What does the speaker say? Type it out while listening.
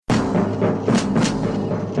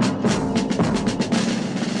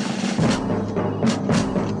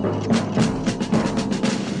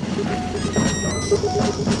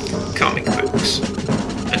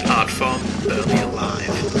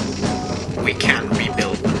can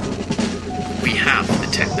rebuild them. We have the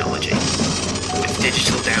technology. With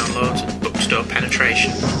digital downloads and bookstore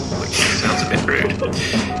penetration, which sounds a bit rude,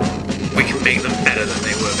 we can make them better than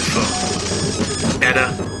they were before.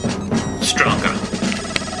 Better, stronger,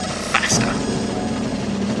 faster.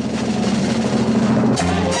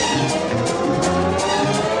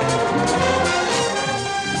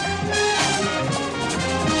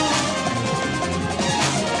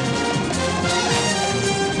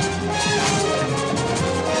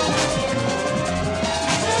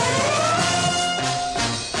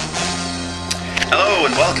 Hello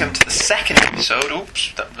and welcome to the second episode,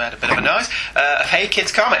 that made a bit of a noise, of Hey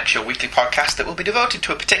Kids Comics, your weekly podcast that will be devoted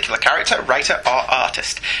to a particular character, writer or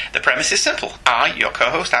artist. The premise is simple. I, your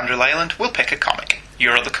co-host Andrew Leyland, will pick a comic.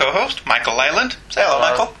 Your other co-host, Michael Leyland. Say hello,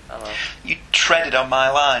 Michael. Hello. You treaded on my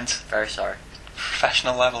lines. Very sorry.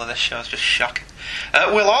 Professional level of this show is just shocking.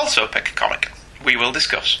 We'll also pick a comic. We will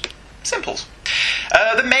discuss simples.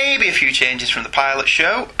 There may be a few changes from the pilot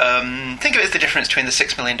show. Think of it as the difference between the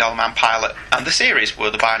 $6 Million Man pilot and the series, where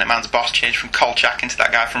the Bionic Man's boss changed from Kolchak into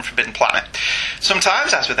that guy from Forbidden Planet.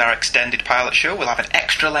 Sometimes, as with our extended pilot show, we'll have an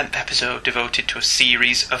extra-length episode devoted to a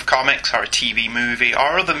series of comics or a TV movie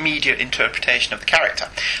or other media interpretation of the character.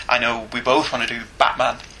 I know we both want to do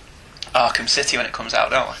Batman Arkham City when it comes out,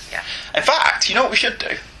 don't we? Yeah. In fact, you know what we should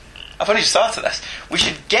do? I've only just thought of this. We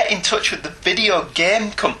should get in touch with the video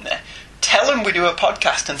game company, tell them we do a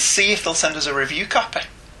podcast and see if they'll send us a review copy.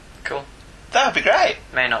 Cool. That would be great.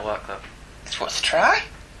 May not work though. It's worth a try.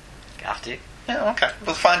 Have to. Yeah, okay.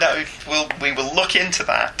 We'll find out. We will look into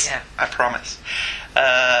that. Yeah. I promise.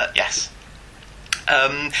 Yes.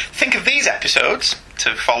 Think of these episodes,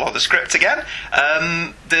 to follow the script again,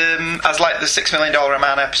 as like the $6 Million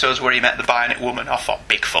Man episodes where he met the Bionic Woman or fought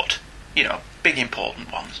Bigfoot. You know, big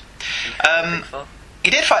important ones. Bigfoot?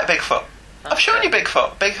 He did fight Bigfoot. I've shown Okay. you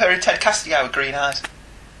Bigfoot. Big hairy Ted Cassidy guy with green eyes.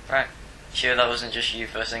 Right. Sure that wasn't just you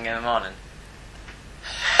first thing in the morning?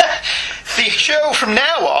 The show from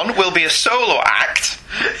now on will be a solo act,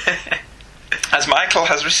 as Michael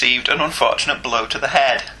has received an unfortunate blow to the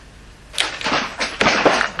head.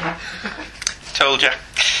 Told you.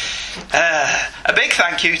 A big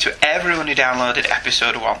thank you to everyone who downloaded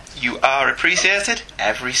episode 1. You are appreciated,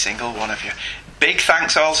 every single one of you. Big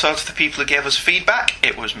thanks also to the people who gave us feedback.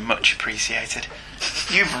 It was much appreciated.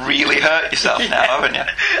 You've really hurt yourself now, haven't you?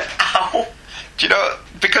 Ow! Do you know,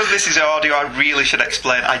 because this is audio, I really should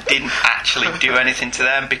explain I didn't actually do anything to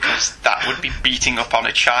them, because that would be beating up on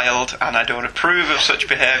a child, and I don't approve of such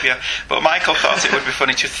behaviour. But Michael thought it would be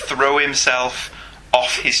funny to throw himself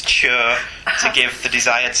off his chair to give the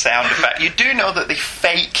desired sound effect. You do know that they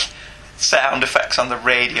fake sound effects on the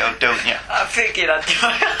radio, don't you? I'm thinking I'd do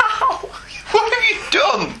it. What have you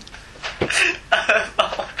done?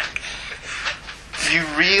 You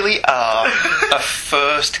really are a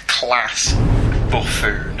first-class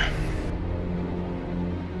buffoon.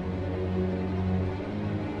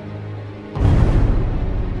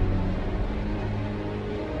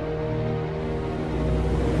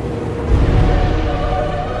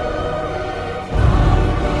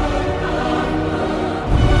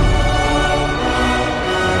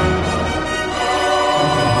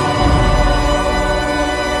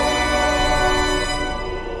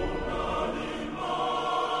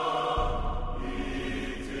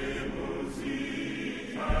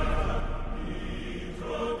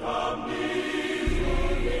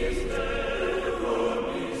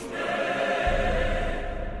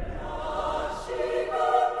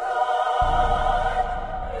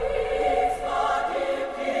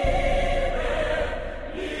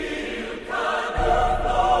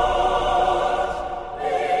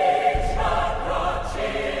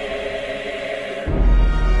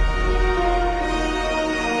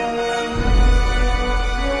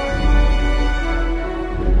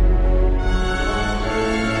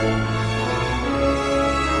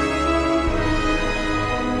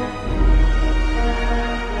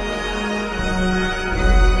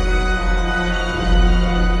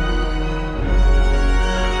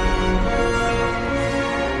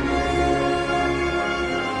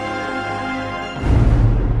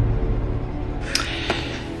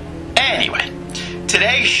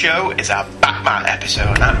 Today's show is our Batman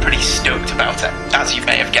episode, and I'm pretty stoked about it. As you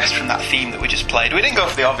may have guessed from that theme that we just played, we didn't go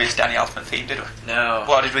for the obvious Danny Elfman theme, did we? No.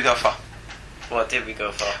 What did we go for? What did we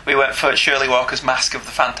go for? We went for Shirley Walker's Mask of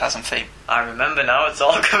the Phantasm theme. I remember now, it's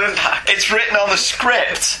all coming back. It's written on the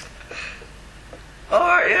script.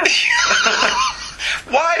 Alright, yeah.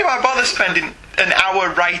 Why do I bother spending an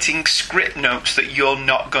hour writing script notes that you're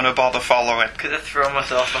not going to bother following? Because I throw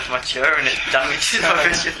myself off my chair and it damages my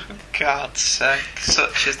vision. God's sake,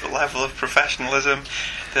 such is the level of professionalism.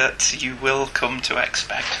 that you will come to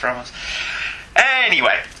expect from us.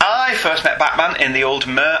 Anyway, I first met Batman in the old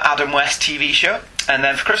Mer Adam West TV show, and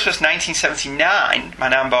then for Christmas 1979, my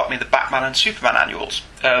nan bought me the Batman and Superman annuals.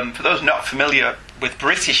 For those not familiar with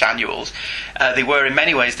British annuals, they were in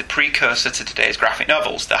many ways the precursor to today's graphic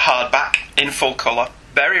novels. They're hardback, in full colour,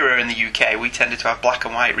 very rare in the UK. We tended to have black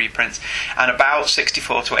and white reprints, and about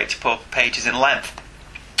 64 to 84 pages in length.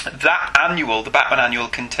 That annual, the Batman annual,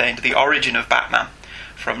 contained the origin of Batman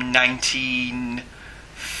from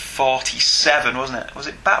 1947, wasn't it? Was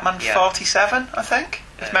it Batman 47, I think,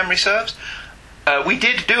 if memory serves? We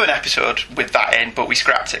did do an episode with that in, but we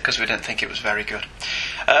scrapped it because we didn't think it was very good.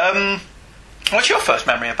 What's your first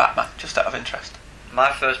memory of Batman, just out of interest?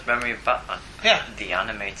 My first memory of Batman? Yeah. The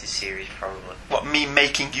animated series, probably. What, me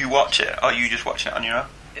making you watch it, or you just watching it on your own?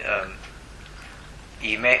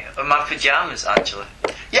 You made my pyjamas, actually.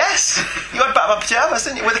 Yes! You had Batman pyjamas,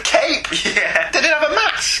 didn't you? With a cape! Yeah. Did it have a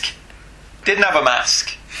mask? Didn't have a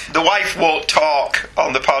mask. The wife won't talk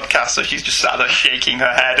on the podcast, so she's just sat there shaking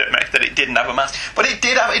her head at me that it didn't have a mask. But it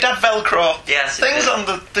did have, it had Velcro things on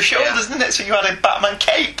the shoulders, didn't it? So you had a Batman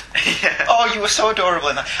cape. Yeah. Oh, you were so adorable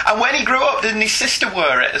in that. And when he grew up, didn't his sister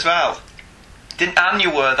wear it as well? Didn't Anya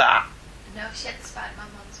wear that? No, she had the Spider-Man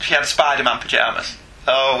ones. She had Spider-Man pyjamas.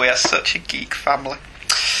 Oh, we are such a geek family.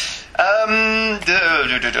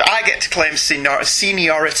 I get to claim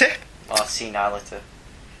seniority. Or senility.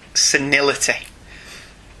 Senility.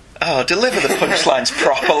 Oh, deliver the punchlines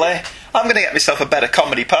properly. I'm going to get myself a better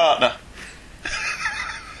comedy partner.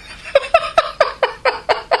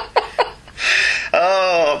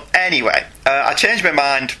 Oh, anyway, I changed my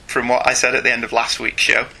mind from what I said at the end of last week's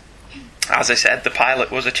show. As I said, the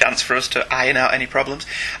pilot was a chance for us to iron out any problems.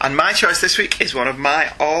 And my choice this week is one of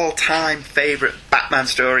my all-time favourite Batman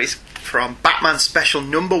stories from Batman Special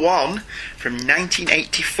number 1 from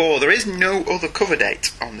 1984. There is no other cover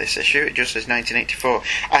date on this issue, it just says 1984.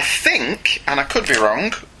 I think, and I could be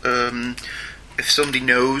wrong, if somebody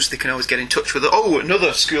knows, they can always get in touch with us. Oh,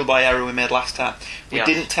 another schoolboy error we made last time. We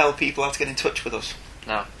didn't tell people how to get in touch with us.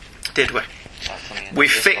 No. Did we? We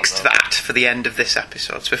fixed that for the end of this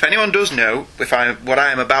episode. So if anyone does know if what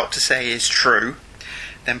I am about to say is true,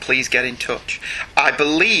 then please get in touch. I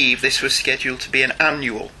believe this was scheduled to be an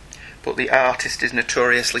annual, but the artist is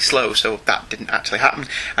notoriously slow, so that didn't actually happen,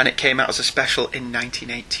 and it came out as a special in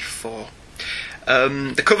 1984.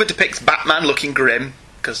 The cover depicts Batman looking grim,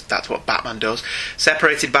 because that's what Batman does,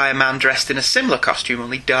 separated by a man dressed in a similar costume,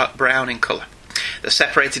 only dark brown in colour. They're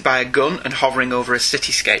separated by a gun and hovering over a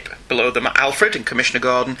cityscape. Below them are Alfred and Commissioner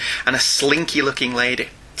Gordon and a slinky-looking lady.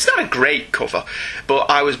 It's not a great cover, but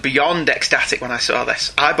I was beyond ecstatic when I saw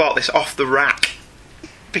this. I bought this off the rack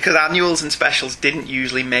because annuals and specials didn't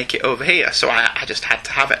usually make it over here, so I just had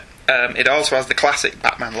to have it. It also has the classic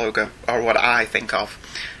Batman logo, or what I think of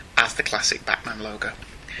as the classic Batman logo.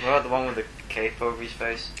 What about the one with the cape over his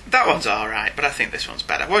face? That one's alright, but I think this one's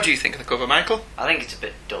better. What do you think of the cover, Michael? I think it's a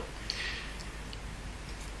bit dull.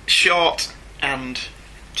 Short and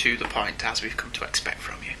to the point, as we've come to expect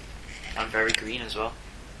from you. And very green as well.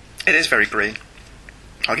 It is very green.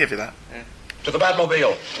 I'll give you that. Yeah. To the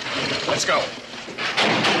Batmobile. Let's go.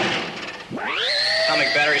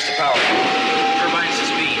 Atomic batteries to power. Turbines to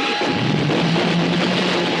speed.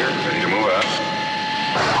 You're ready to move out.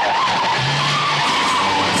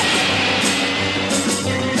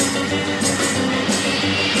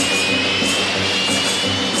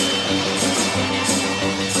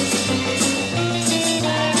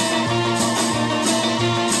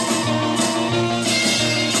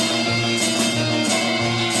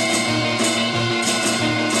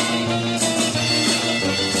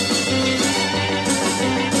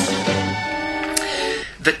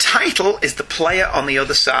 The title is The Player on the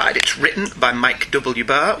Other Side. It's written by Mike W.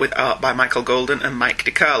 Barr with art by Michael Golden and Mike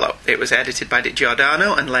DiCarlo. It was edited by Dick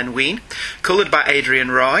Giordano and Len Wein, coloured by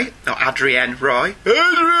Adrienne Roy,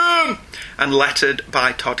 and lettered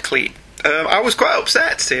by Todd Kleen. I was quite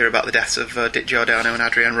upset to hear about the deaths of Dick Giordano and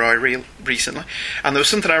Adrienne Roy recently, and there was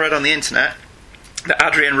something I read on the internet that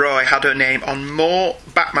Adrienne Roy had her name on more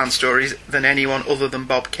Batman stories than anyone other than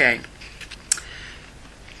Bob Kane.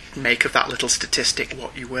 Make of that little statistic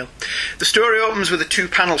what you will. The story opens with a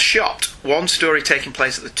 2-panel shot, one story taking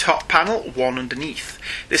place at the top panel, one underneath.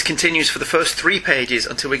 This continues for the first 3 pages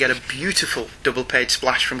until we get a beautiful double-page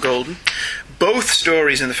splash from Golden. Both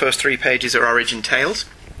stories in the first 3 pages are origin tales.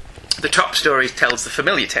 The top story tells the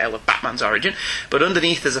familiar tale of Batman's origin, but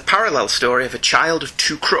underneath there's a parallel story of a child of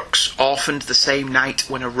two crooks orphaned the same night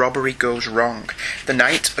when a robbery goes wrong. The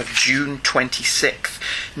night of June 26th.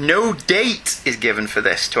 No date is given for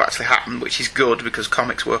this to actually happen, which is good because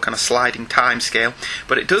comics work on a sliding time scale,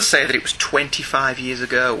 but it does say that it was 25 years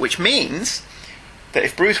ago, which means that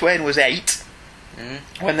if Bruce Wayne was 8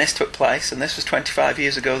 when this took place, and this was 25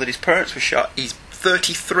 years ago that his parents were shot, he's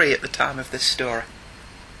 33 at the time of this story.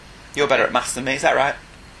 You're better at maths than me, is that right?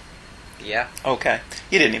 Yeah. Okay.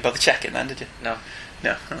 You didn't even bother checking then, did you? No.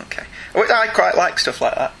 No, okay. Well, I quite like stuff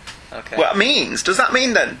like that. Okay. What it means, does that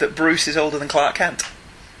mean then that Bruce is older than Clark Kent?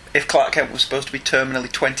 If Clark Kent was supposed to be terminally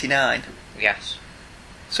 29? Yes.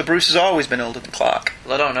 So Bruce has always been older than Clark?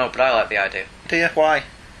 Well, I don't know, but I like the idea. Do you? Why?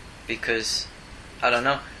 Because, I don't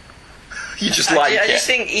know. You just like I it? just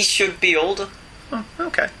think he should be older. Oh,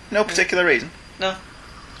 okay. No particular reason? No.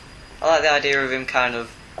 I like the idea of him kind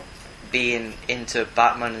of being into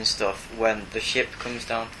Batman and stuff when the ship comes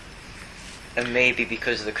down. And maybe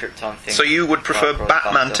because of the Krypton thing. So you would prefer Clark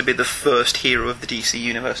Batman goes to be the first hero of the DC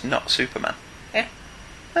universe, not Superman? Yeah.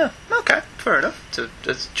 Oh, okay. Fair enough.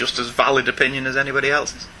 It's just as valid opinion as anybody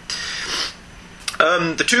else's.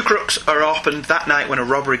 The two crooks are opened that night when a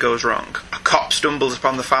robbery goes wrong. A cop stumbles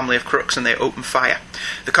upon the family of crooks and they open fire.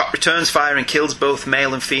 The cop returns fire and kills both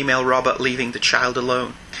male and female robber, leaving the child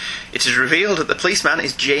alone. It is revealed that the policeman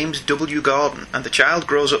is James W. Gordon, and the child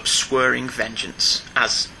grows up swearing vengeance,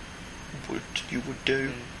 as you would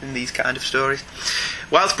do in these kind of stories.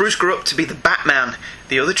 Whilst Bruce grew up to be the Batman,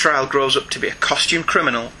 the other child grows up to be a costume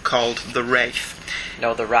criminal called the Wraith.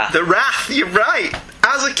 No, the Wrath. The Wrath, you're right.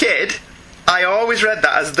 As a kid, I always read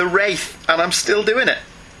that as the Wraith, and I'm still doing it.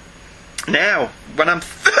 Now, when I'm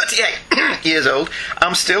 38 years old,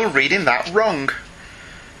 I'm still reading that wrong.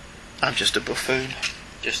 I'm just a buffoon.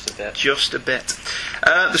 Just a bit. Just a bit.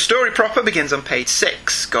 The story proper begins on page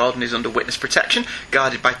 6. Gordon is under witness protection,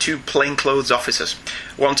 guarded by two plainclothes officers.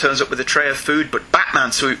 One turns up with a tray of food, but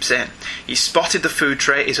Batman swoops in. He's spotted the food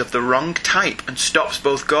tray is of the wrong type and stops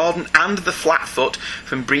both Gordon and the Flatfoot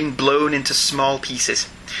from being blown into small pieces.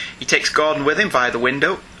 He takes Gordon with him via the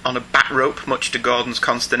window on a bat rope, much to Gordon's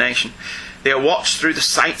consternation. They are watched through the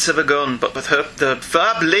sights of a gun, but the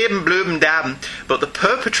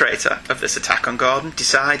perpetrator of this attack on Gordon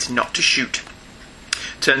decides not to shoot.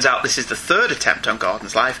 Turns out this is the third attempt on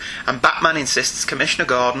Gordon's life, and Batman insists Commissioner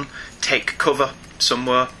Gordon take cover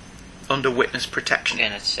somewhere under witness protection.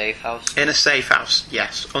 In a safe house? In a safe house,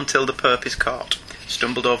 yes, until the perp is caught.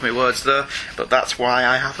 Stumbled over my words there, but that's why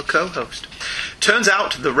I have a co-host. Turns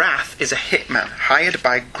out the Wrath is a hitman hired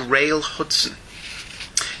by Grail Hudson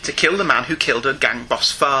to kill the man who killed her gang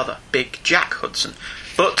boss father, Big Jack Hudson.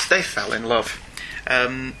 But they fell in love.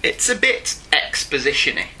 It's a bit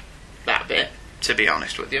exposition-y, that bit, to be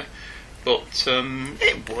honest with you. But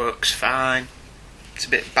it works fine. It's a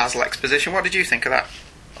bit Basil exposition. What did you think of that?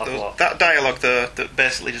 What? That dialogue there that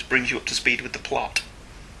basically just brings you up to speed with the plot.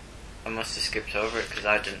 I must have skipped over it because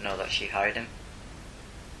I didn't know that she hired him.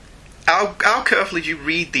 How carefully do you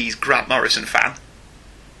read these, Grant Morrison fan?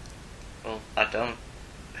 Well, I don't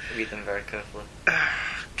read them very carefully.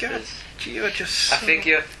 God, you're just... I think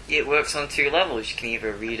it works on two levels. You can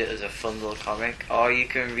either read it as a fun little comic, or you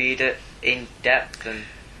can read it in depth and...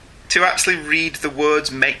 To actually read the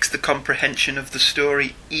words makes the comprehension of the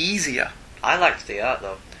story easier. I liked the art,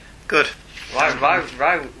 though. Good. Why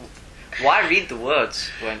read the words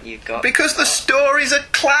when you've got... Because the story's a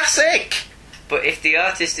classic! But if the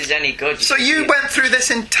artist is any good... So you went through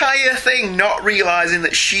this entire thing not realising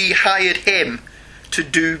that she hired him to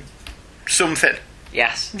do something?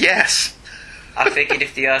 Yes. Yes. I figured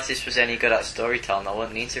if the artist was any good at storytelling, I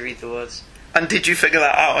wouldn't need to read the words. And did you figure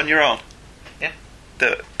that out on your own? Yeah.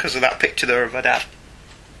 Because of that picture there of her dad?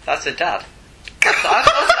 That's a dad.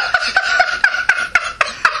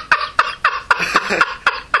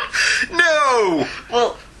 No!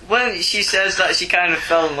 Well, when she says that she kind of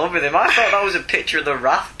fell in love with him, I thought that was a picture of the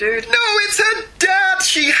Wrath dude. No, it's her dad!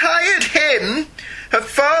 She hired him! Her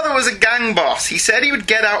father was a gang boss. He said he would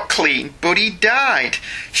get out clean, but he died.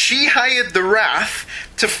 She hired the Wrath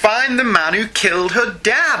to find the man who killed her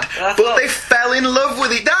dad. But they fell in love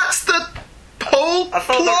with it. That's the whole I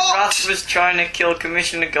thought plot. the Wrath was trying to kill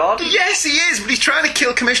Commissioner Gordon. Yes, he is, but he's trying to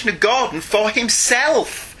kill Commissioner Gordon for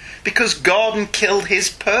himself. Because Gordon killed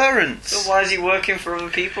his parents. So why is he working for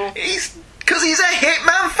other people? Because he's a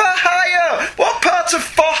hitman for hire. What parts of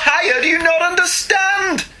for hire do you not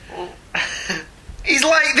understand? Well, He's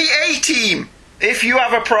like the A-Team. If you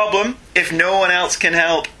have a problem, if no one else can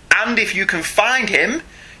help, and if you can find him,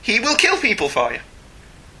 he will kill people for you.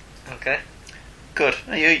 okay. Good.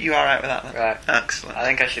 Are you all right with that then? Right. Excellent. I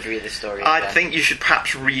think I should read this story. I again. think you should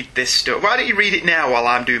perhaps read this story. Why don't you read it now while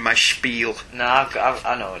I'm doing my spiel? No,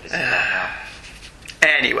 I know what it's about now.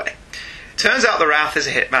 Anyway, turns out the Wrath is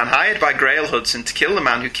a hitman hired by Grail Hudson to kill the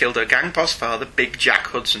man who killed her gang boss father, Big Jack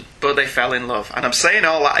Hudson. But they fell in love. And I'm saying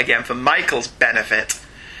all that again for Michael's benefit.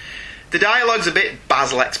 The dialogue's a bit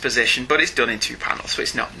Basil exposition, but it's done in 2 panels, so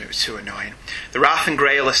it's not too annoying. The Wrath and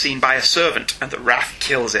Grail are seen by a servant, and the Wrath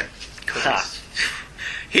kills him.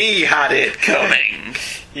 He had it coming.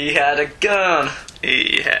 He had a gun.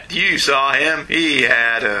 You saw him. He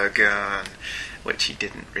had a gun. Which he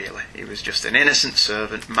didn't really. He was just an innocent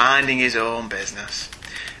servant minding his own business.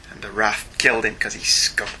 And the Wrath killed him because he's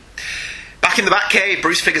scum. Back in the Batcave,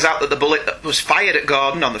 Bruce figures out that the bullet that was fired at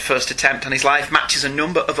Gordon on the first attempt on his life matches a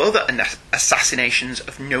number of other assassinations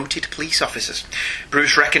of noted police officers.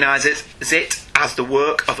 Bruce recognises it as the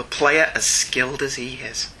work of a player as skilled as he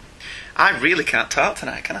is. I really can't talk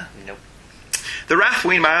tonight, can I? Nope. The Wrath, for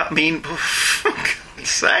God's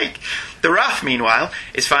sake. The Wrath, meanwhile,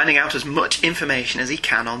 is finding out as much information as he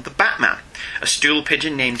can on the Batman. A stool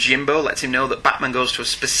pigeon named Jimbo lets him know that Batman goes to a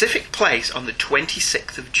specific place on the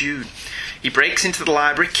 26th of June. He breaks into the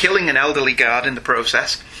library, killing an elderly guard in the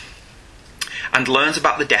process, and learns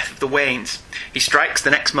about the death of the Waynes. He strikes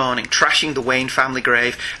the next morning, trashing the Wayne family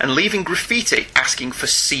grave and leaving graffiti asking for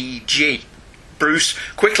CG. Bruce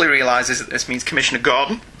quickly realises that this means Commissioner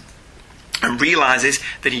Gordon, and realises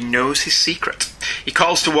that he knows his secret. He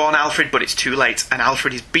calls to warn Alfred, but it's too late, and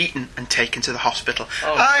Alfred is beaten and taken to the hospital.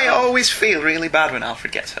 Oh, I no. always feel really bad when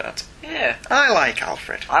Alfred gets hurt. Yeah. I like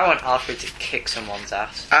Alfred. I want Alfred to kick someone's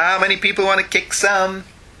ass. How many people want to kick some?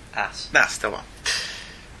 Ass. That's the one.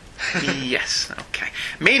 Yes, okay.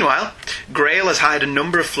 Meanwhile, Grail has hired a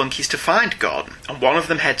number of flunkies to find Gordon, and one of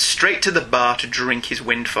them heads straight to the bar to drink his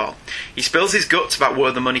windfall. He spills his guts about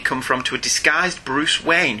where the money come from to a disguised Bruce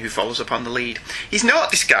Wayne, who follows up on the lead. He's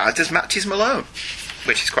not disguised as Matches Malone,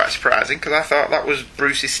 which is quite surprising, because I thought that was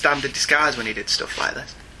Bruce's standard disguise when he did stuff like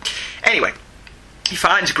this. Anyway, he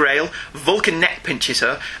finds Grail, Vulcan neck pinches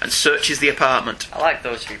her, and searches the apartment. I like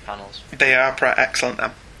those 3 panels. They are excellent,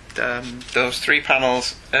 then. Those 3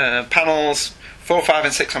 panels, panels 4, 5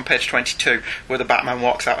 and 6 on page 22, where the Batman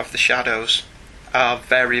walks out of the shadows, are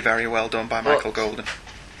very, very well done by Michael Golden.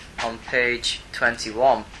 On page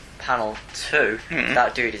 21, panel 2,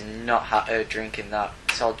 that dude is not drinking that.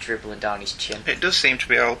 It's all dribbling down his chin. It does seem to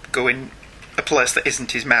be all going a place that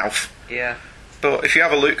isn't his mouth. Yeah. But if you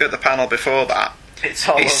have a look at the panel before that, It's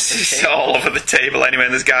all over the table anyway,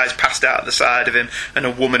 and there's guys passed out at the side of him, and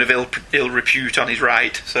a woman of ill repute on his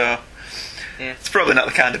right, so yeah. It's probably not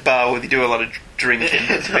the kind of bar where they do a lot of drinking.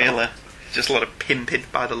 It's really just a lot of pimping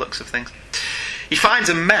by the looks of things. He finds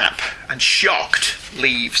a map and, shocked,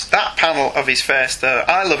 leaves. That panel of his face, though,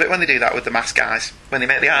 I love it when they do that with the masked guys, when they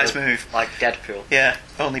make the eyes move. Like Deadpool. Yeah,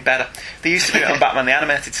 only better. They used to do it on Batman the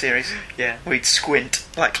Animated Series. Yeah. We'd squint,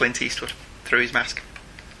 like Clint Eastwood, through his mask.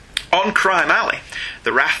 On Crime Alley,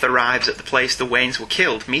 the Wrath arrives at the place the Waynes were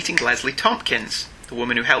killed, meeting Leslie Tompkins, the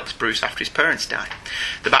woman who helped Bruce after his parents died.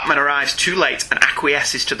 The Batman arrives too late and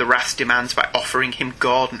acquiesces to the Wrath's demands by offering him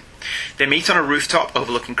Gordon. They meet on a rooftop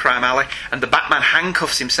overlooking Crime Alley, and the Batman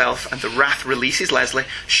handcuffs himself, and the Wrath releases Leslie,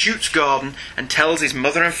 shoots Gordon, and tells his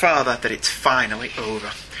mother and father that it's finally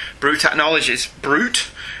over. Bruce acknowledges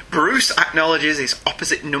his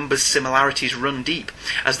opposite numbers similarities run deep,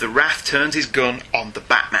 as the Wrath turns his gun on the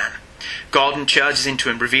Batman. Gordon charges into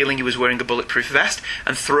him, revealing he was wearing a bulletproof vest,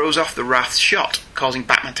 and throws off the Wrath's shot, causing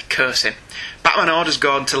Batman to curse him. Batman orders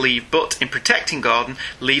Gordon to leave, but in protecting Gordon,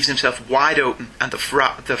 leaves himself wide open, and the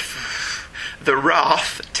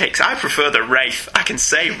Wrath takes... I prefer the Wraith. I can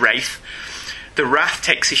say Wraith. The Wrath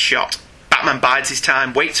takes his shot. Batman bides his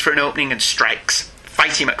time, waits for an opening, and strikes.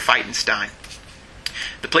 Fighty McFightenstein.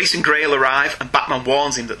 The police and Grail arrive, and Batman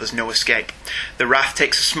warns him that there's no escape. The Wrath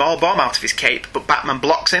takes a small bomb out of his cape, but Batman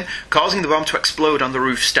blocks him, causing the bomb to explode on the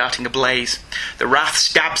roof, starting a blaze. The Wrath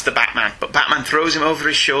stabs the Batman, but Batman throws him over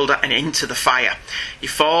his shoulder and into the fire. He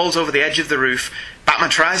falls over the edge of the roof.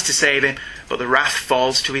 Batman tries to save him, but the Wrath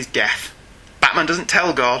falls to his death. Batman doesn't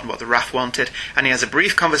tell Gordon what the Wrath wanted, and he has a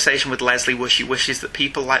brief conversation with Leslie where she wishes that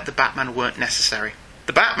people like the Batman weren't necessary.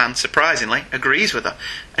 The Batman, surprisingly, agrees with her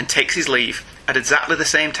and takes his leave at exactly the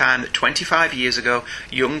same time that 25 years ago,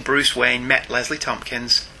 young Bruce Wayne met Leslie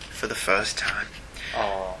Tompkins for the first time.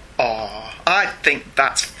 Oh, I think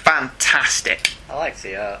that's fantastic. I like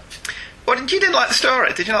the art. Well, you didn't like the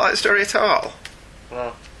story? Did you not like the story at all?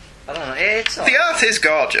 Well, I don't know. It's The art is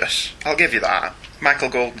gorgeous. I'll give you that. Michael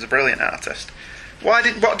Golden's a brilliant artist. What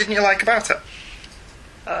didn't you like about it?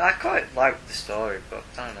 I quite liked the story, but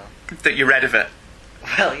I don't know. That you read of it.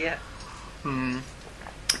 Well, yeah.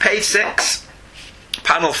 Page 6,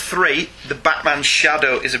 panel 3, the Batman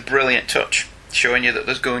shadow is a brilliant touch, showing you that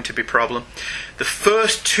there's going to be problem. The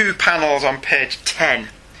first 2 panels on page 10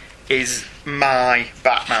 is my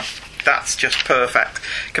Batman. That's just perfect.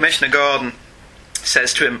 Commissioner Gordon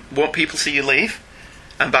says to him, "Won't people see you leave?"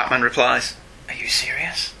 And Batman replies, "Are you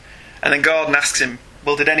serious?" And then Gordon asks him,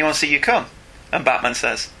 "Well, did anyone see you come?" And Batman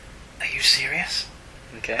says, "Are you serious?"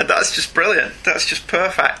 Okay. And that's just brilliant. That's just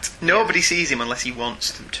perfect. Nobody sees him unless he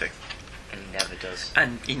wants them to. And he never does.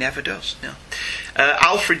 And he never does, no.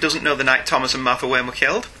 Alfred doesn't know the night Thomas and Martha Wayne were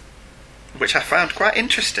killed, which I found quite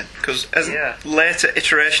interesting, because later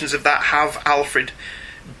iterations of that have Alfred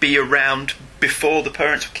be around before the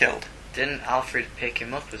parents were killed. Didn't Alfred pick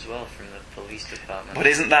him up as well from the police department? But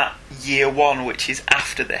isn't that year 1, which is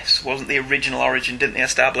after this? Wasn't the original origin, didn't they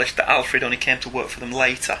establish that Alfred only came to work for them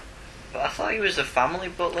later? But I thought he was a family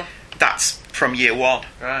butler. That's from year 1.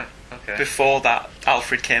 Right, okay. Before that,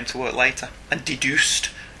 Alfred came to work later and deduced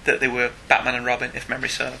that they were Batman and Robin, if memory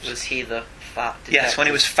serves. Was he the fat detective? Yes, when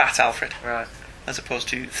he was fat Alfred, Right, as opposed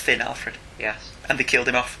to thin Alfred. yes. And they killed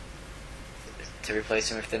him off. To replace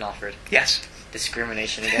him with Thin Alfred. Yes.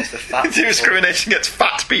 Discrimination against the fat people. Discrimination against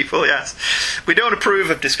fat people, yes. We don't approve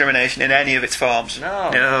of discrimination in any of its forms. No.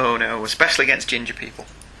 No, especially against ginger people.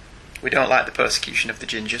 We don't like the persecution of the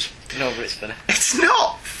gingers. No, but it's funny. It's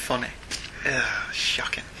not funny. Ugh,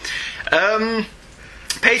 shocking.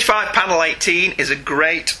 Page 5, panel 18 is a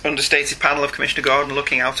great understated panel of Commissioner Gordon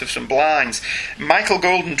looking out of some blinds. Michael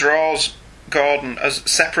Golden draws Gordon as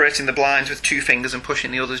separating the blinds with 2 fingers and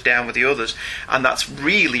pushing the others down with the others, and that's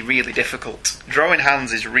really, really difficult. Drawing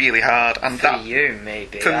hands is really hard, and For you,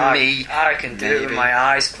 maybe. For me, I can do it with my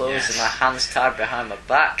eyes closed and my hands tied behind my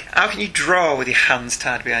back. How can you draw with your hands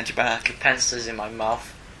tied behind your back? The pencil's in my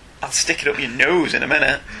mouth. I'll stick it up your nose in a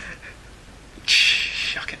minute.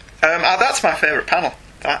 Shocking. That's my favourite panel.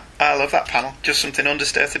 I love that panel. Just something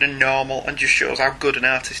understated and normal, and just shows how good an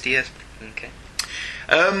artist he is. Okay.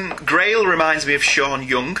 Grail reminds me of Sean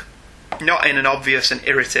Young, not in an obvious and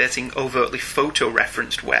irritating, overtly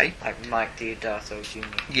photo-referenced way. Like Mike Diodato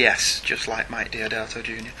Jr. Yes, just like Mike Diodato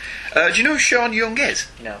Jr. Do you know who Sean Young is?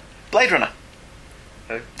 No. Blade Runner.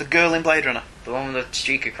 Who? The girl in Blade Runner. The one with the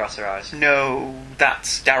streak across her eyes. No,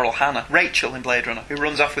 that's Daryl Hannah. Rachel in Blade Runner, who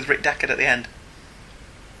runs off with Rick Deckard at the end.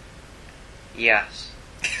 Yes.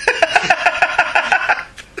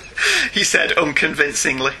 He said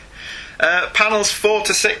unconvincingly. Panels 4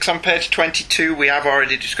 to 6 on page 22 we have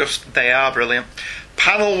already discussed. They are brilliant.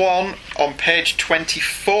 Panel 1 on page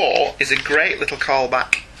 24 is a great little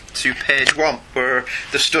callback to page 1, where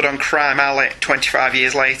they stood on Crime Alley 25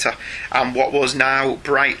 years later, and what was now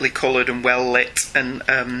brightly coloured and well lit and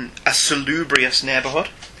a salubrious neighbourhood.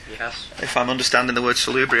 Yes. If I'm understanding the word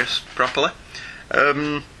salubrious properly,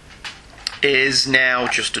 is now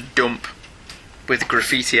just a dump with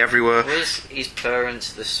graffiti everywhere. Was his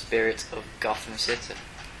parents the spirit of Gotham City?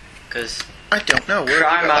 Because I don't know. Where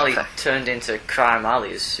Crime have you got Alley that from? turned into Crime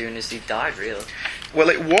Alley as soon as he died, really. Well,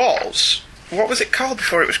 it was. What was it called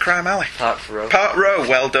before it was Crime Alley? Park Row. Park Row.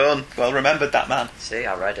 Well done. Well remembered, that man. See,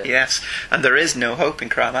 I read it. Yes. And there is no hope in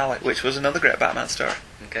Crime Alley, which was another great Batman story.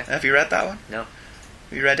 Okay. Have you read that one? No.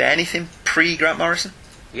 Have you read anything pre-Grant Morrison?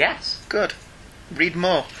 Yes. Good. Read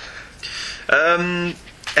more.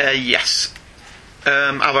 Yes.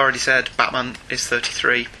 I've already said Batman is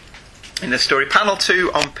 33 in this story. Panel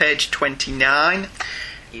 2 on page 29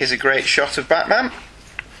 is a great shot of Batman,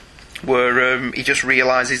 where he just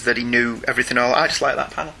realises that he knew everything all. I just like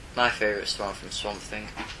that panel. My favourite's the one from Swamp Thing.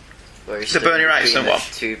 Where he's The Bernie Wrightson one?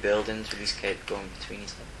 2 buildings with his cape going between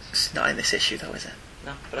his legs. It's not in this issue though, is it?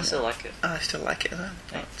 No, but I still like it. I still like it though.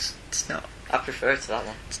 Yeah. It's not. I prefer it to that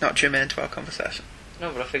one. It's not germane to our conversation.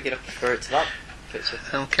 No, but I figured I prefer it to that picture.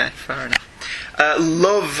 Okay, fair enough.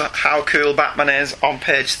 Love how cool Batman is on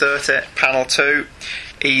page 30, panel 2.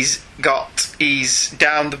 He's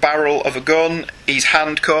down the barrel of a gun, he's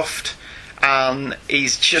handcuffed, and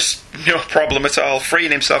he's just no problem at all,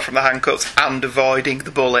 freeing himself from the handcuffs and avoiding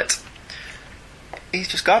the bullet. He's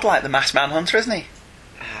just godlike, the masked manhunter, isn't he?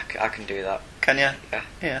 I can do that. Can you? Yeah.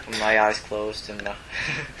 Yeah. With my eyes closed and my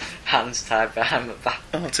hands tied behind my back.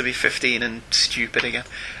 Oh, to be 15 and stupid again.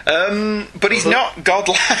 But he's not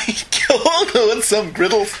godlike. Oh no, and some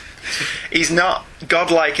griddles. He's not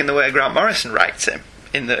godlike in the way Grant Morrison writes him,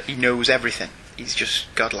 in that he knows everything. He's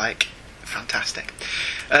just godlike. Fantastic.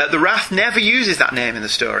 The Wrath never uses that name in the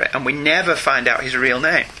story, and we never find out his real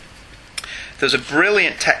name. There's a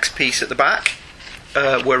brilliant text piece at the back,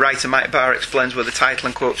 where writer Mike Barr explains where the title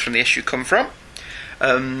and quotes from the issue come from.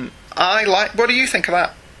 What do you think of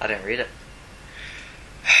that? I didn't read it.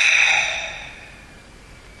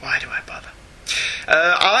 Why do I bother?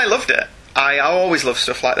 I loved it. I always loved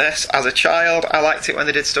stuff like this. As a child, I liked it when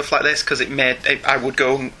they did stuff like this because I would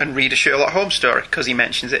go and read a Sherlock Holmes story because he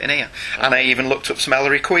mentions it in here. Okay. And I even looked up some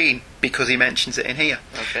Ellery Queen because he mentions it in here.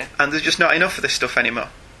 Okay. And there's just not enough of this stuff anymore.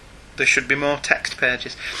 There should be more text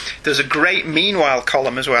pages. There's a great Meanwhile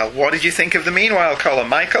column as well. What did you think of the Meanwhile column,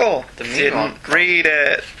 Michael? The Meanwhile Didn't read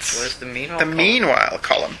it. Where's the Meanwhile The column? Meanwhile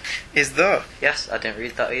column is the... Yes, I didn't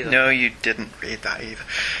read that either. No, you didn't read that either.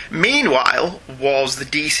 Meanwhile was the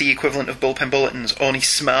DC equivalent of Bullpen Bulletins, only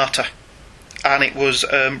smarter. And it was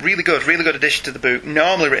really good addition to the book,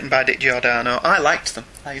 normally written by Dick Giordano. I liked them.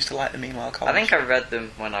 I used to like the Meanwhile columns. I think I read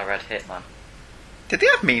them when I read Hitman. Did they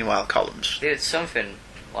have Meanwhile columns? They did something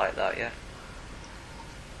like that, yeah.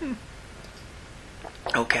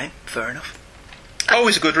 Okay, fair enough.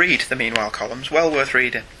 Always a good read, the Meanwhile columns. Well worth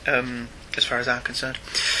reading, as far as I'm concerned.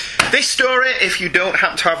 This story, if you don't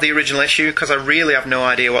happen to have the original issue, because I really have no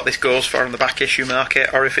idea what this goes for on the back issue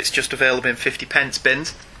market, or if it's just available in 50p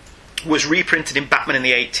bins, was reprinted in Batman in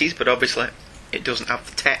the 80s, but obviously it doesn't have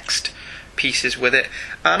the text pieces with it,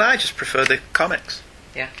 and I just prefer the comics.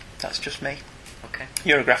 Yeah. That's just me. Okay.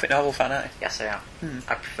 You're a graphic novel fan, aren't you? Yes, I am.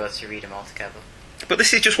 I prefer to read them all together. But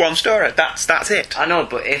this is just one story. That's it. I know,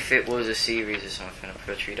 but if it was a series or something, I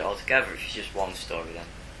prefer to read it all together. If it's just one story, then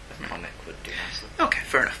the comic would do nicely. Okay,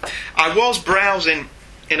 fair enough. I was browsing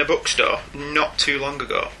in a bookstore not too long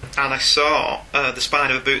ago, and I saw the spine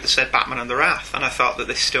of a book that said Batman and the Wrath, and I thought that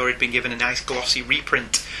this story had been given a nice glossy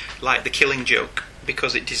reprint, like The Killing Joke,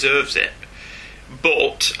 because it deserves it.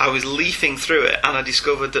 But I was leafing through it, and I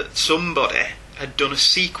discovered that somebody had done a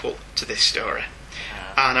sequel to this story.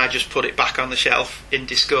 And I just put it back on the shelf in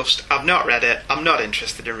disgust. I've not read it. I'm not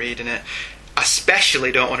interested in reading it. I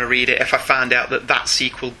especially don't want to read it if I find out that that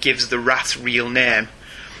sequel gives the Wrath's real name.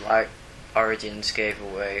 Like Origins gave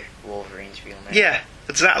away Wolverine's real name. Yeah,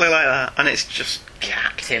 exactly like that. And it's just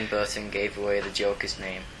cack. Tim Burton gave away the Joker's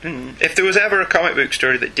name. If there was ever a comic book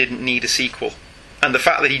story that didn't need a sequel, and the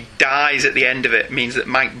fact that he dies at the end of it means that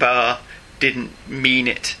Mike Barr didn't mean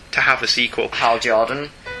it to have a sequel. Hal Jordan,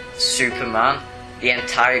 Superman, the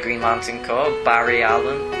entire Green Lantern Corps, Barry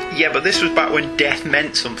Allen. Yeah, but this was back when death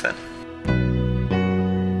meant something.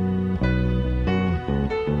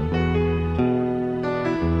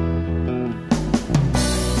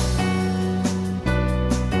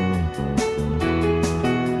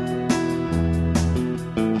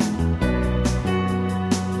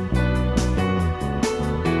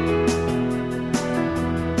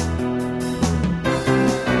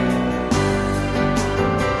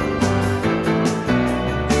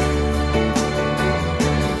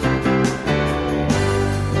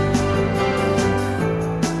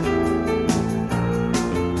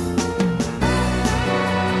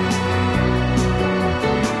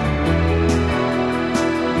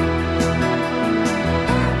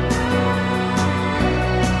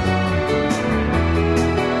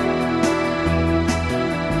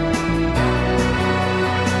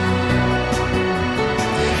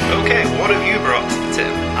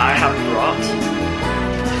 I have brought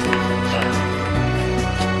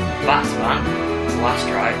Batman Last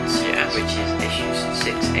Rights, yes, which is issues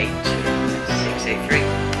 682 and 683.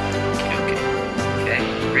 Okay,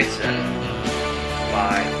 written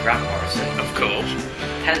by Grant Morrison, of course,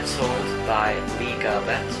 penciled by Lee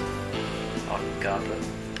Garbett, or Garbett.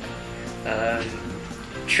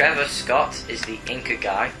 Trevor Scott is the inker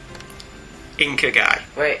guy. Inker guy.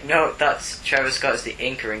 Wait, no, that's Trevor Scott is the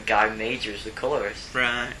inker and Guy Major is the colorist.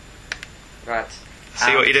 Right. Right.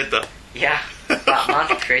 See what you did there? Yeah.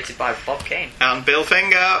 Batman, created by Bob Kane. And Bill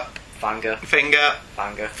Finger. Fanger.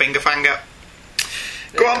 Finger.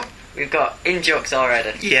 Go on. We've got in-jokes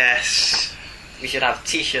already. Yes. We should have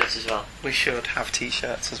t-shirts as well. We should have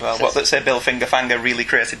t-shirts as well. What that say Bill Finger really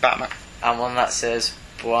created Batman? And one that says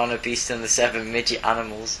Buona Beast and the Seven Midget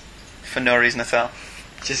Animals. For no reason at all.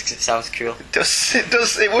 Just 'cause it sounds cool.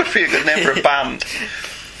 It would be a good name for a band.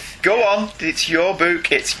 Go on, it's your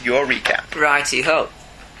book, it's your recap. Righty-ho.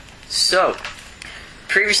 So,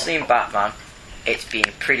 previously in Batman, it's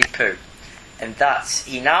been pretty poo. And that's,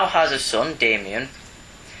 he now has a son, Damian,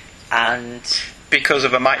 and... Because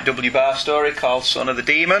of a Mike W. Barr story called Son of the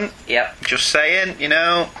Demon. Yep. Just saying,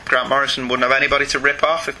 Grant Morrison wouldn't have anybody to rip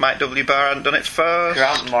off if Mike W. Barr hadn't done it first.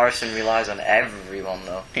 Grant Morrison relies on everyone,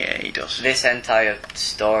 though. Yeah, he does. This entire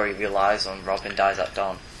story relies on Robin Dies at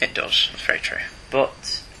Dawn. It does, it's very true.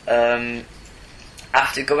 But,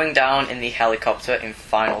 after going down in the helicopter in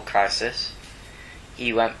Final Crisis,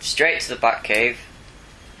 he went straight to the Batcave.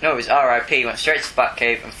 No, it was R.I.P. He went straight to the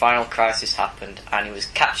Batcave and Final Crisis happened, and he was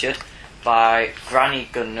captured by Granny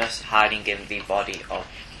Goodness hiding in the body of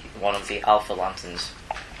one of the Alpha Lanterns.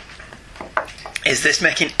 Is this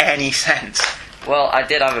making any sense? Well, I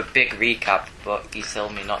did have a big recap, but you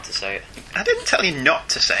told me not to say it. I didn't tell you not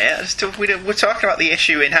to say it. We're talking about the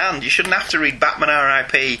issue in hand. You shouldn't have to read Batman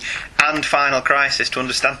R.I.P. and Final Crisis to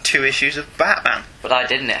understand 2 issues of Batman. But I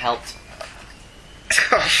didn't, it helped.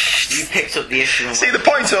 You picked up the issue and See the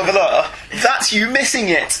point over there? That's you missing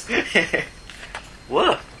it.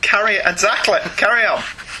 What? Carry on.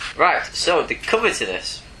 Right, so the cover to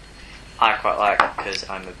this, I quite like, because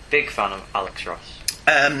I'm a big fan of Alex Ross.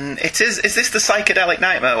 Is this the Psychedelic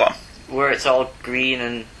Nightmare one? Where it's all green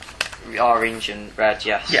and orange and red,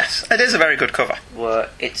 yes. Yes, it is a very good cover. Where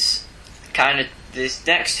it's kind of, these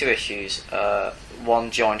next 2 issues,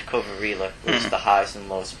 one joint cover really, was the highs and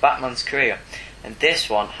lows of Batman's career. And this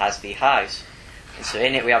one has the highs. And so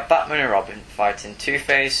in it we have Batman and Robin fighting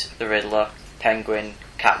Two-Face, the Riddler, Penguin,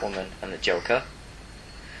 Catwoman and the Joker.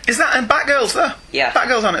 Is that in Batgirl's there? Yeah.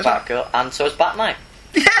 Batgirl's on it as well. Batgirl, and so is Batman.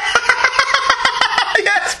 Yeah!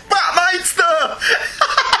 Yes, Batmite's there!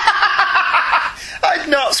 I've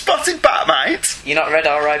not spotted Batmite. You not read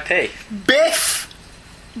R.I.P.? Biff!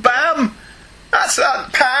 Bam! That's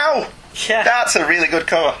that. Pow! Yeah. That's a really good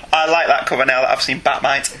cover. I like that cover now that I've seen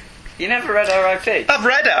Batmite. You never read R.I.P.? I've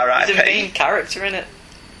read R.I.P. He's a main character in it.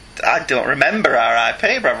 I don't remember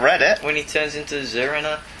R.I.P., but I've read it. When he turns into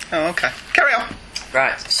Zurina. Oh, okay. Carry on.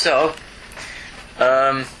 Right, so,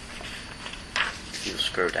 you'll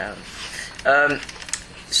scroll down.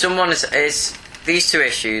 Someone is these 2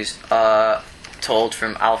 issues are told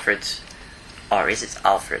from Alfred's, or is it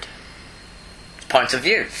Alfred? Point of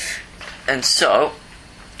view. And so,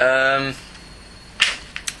 the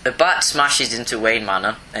Bat smashes into Wayne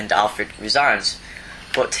Manor and Alfred resigns.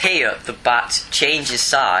 But here, the Bat changes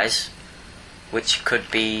size, which could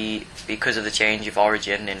be because of the change of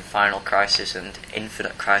origin in Final Crisis and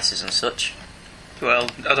Infinite Crisis and such. Well,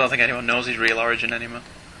 I don't think anyone knows his real origin anymore.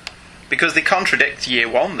 Because they contradict Year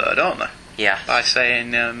One, though, don't they? Yeah. By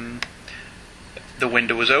saying the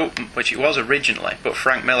window was open, which it was originally, but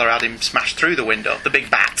Frank Miller had him smashed through the window, the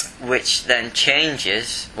big bat. Which then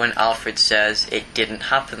changes when Alfred says it didn't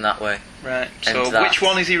happen that way. Right. And So which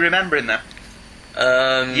one is he remembering then?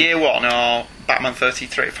 Year One or Batman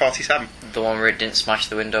 47? The one where it didn't smash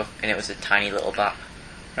the window and it was a tiny little bat.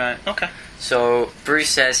 Right, okay. So Bruce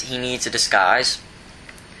says he needs a disguise.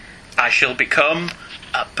 I shall become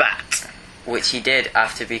a bat. Which he did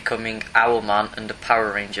after becoming Owlman and a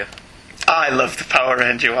Power Ranger. I love the Power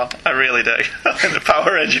Ranger one. I really do. I think the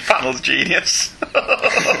Power Ranger panel's genius.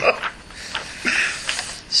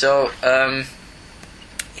 So,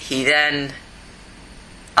 he then...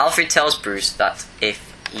 Alfred tells Bruce that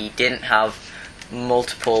if he didn't have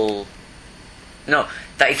multiple... No,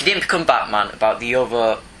 that if he didn't become Batman, about the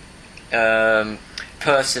other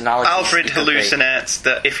personalities... Alfred hallucinates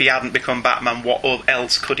that if he hadn't become Batman, what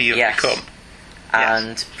else could he have become?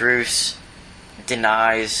 And Yes. Bruce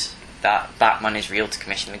denies that Batman is real to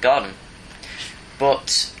Commissioner Gordon.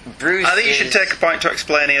 But Bruce I think you should take a point to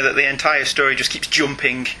explain here that the entire story just keeps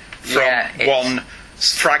jumping from one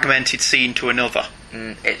fragmented scene to another.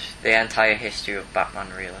 It's the entire history of Batman,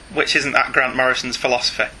 really. Which isn't that Grant Morrison's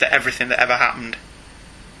philosophy, that everything that ever happened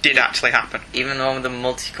did actually happen. Even the one with the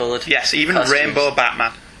multicoloured Yes, even costumes. Rainbow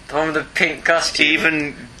Batman. The one with the pink costume.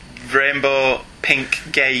 Even rainbow,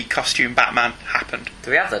 pink, gay costume Batman happened.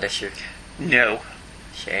 Do we have that issue? No.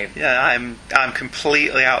 Shame. Yeah, I'm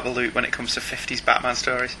completely out of the loop when it comes to 50s Batman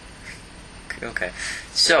stories. Okay.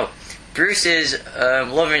 So, Bruce's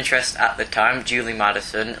love interest at the time, Julie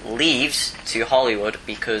Madison, leaves to Hollywood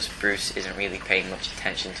because Bruce isn't really paying much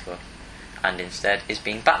attention to her. And instead is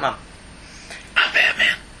being Batman. I'm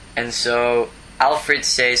Batman. And so, Alfred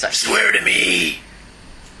says that... Swear to me!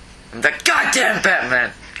 I'm the goddamn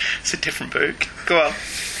Batman! It's a different book. Go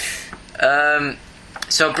on.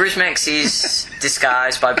 So Bruce makes his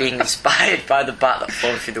disguise by being inspired by the bat that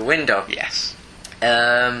flew through the window. Yes.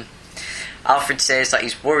 Alfred says that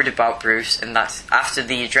he's worried about Bruce and that after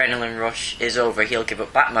the adrenaline rush is over, he'll give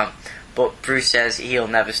up Batman. But Bruce says he'll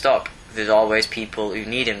never stop. There's always people who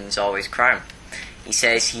need him, there's always crime. He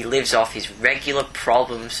says he lives off his regular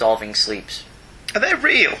problem-solving sleeps. Are they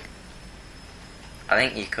real? I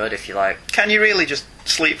think you could if you like. Can you really just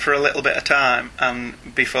sleep for a little bit of time and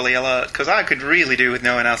be fully alert? Because I could really do with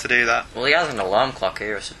knowing how to do that. Well, he has an alarm clock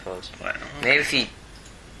here, I suppose. Well, Maybe if he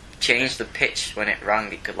changed the pitch when it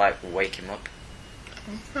rang, it could, like, wake him up.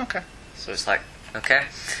 okay. So it's like, okay.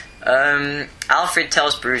 Alfred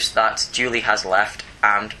tells Bruce that Julie has left,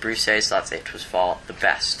 and Bruce says that it was for the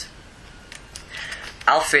best.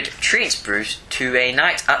 Alfred treats Bruce to a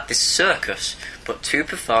night at the circus, but 2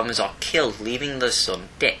 performers are killed, leaving their son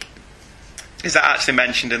Dick. Is that actually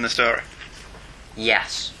mentioned in the story?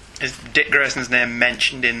 Yes. Is Dick Grayson's name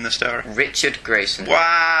mentioned in the story? Richard Grayson.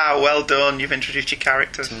 Wow, well done. You've introduced your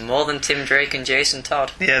characters. More than Tim Drake and Jason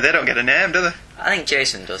Todd. Yeah, they don't get a name, do they? I think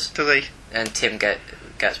Jason does. Do they? And Tim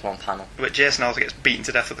gets one panel. But Jason also gets beaten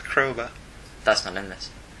to death with a crowbar. That's not in this.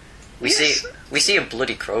 We Yes. see a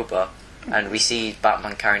bloody crowbar, and we see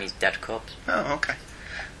Batman carrying his dead corpse. Oh, okay.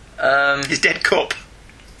 His His dead cup.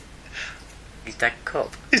 dead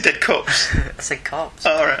cup. His dead cups. I said corpse.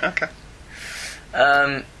 Oh, right, okay.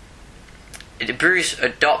 Bruce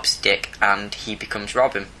adopts Dick, and he becomes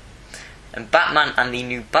Robin. And Batman and the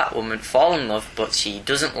new Batwoman fall in love, but she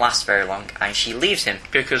doesn't last very long, and she leaves him.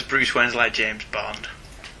 Because Bruce Wayne's like James Bond.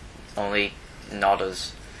 Only not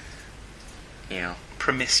as,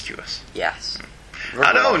 Promiscuous. yes.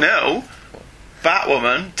 I don't know.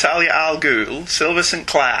 Batwoman, Talia al Ghul, Silver St.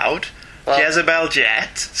 Cloud, Well- Jezebel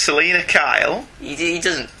Jet, Selena Kyle. He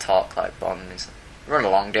doesn't talk like Bond. He's run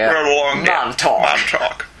along, dear. Run along, Man dear. talk. Man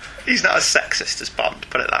talk. He's not as sexist as Bond,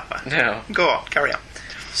 put it that way. No. Go on, carry on.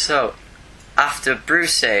 So, after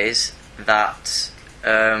Bruce says that,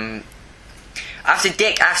 after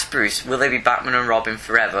Dick asks Bruce, will they be Batman and Robin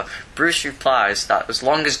forever? Bruce replies that as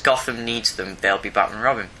long as Gotham needs them, they'll be Batman and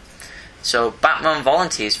Robin. So, Batman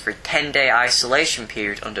volunteers for a 10-day isolation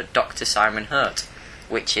period under Dr. Simon Hurt,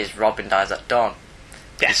 which is Robin Dies at Dawn.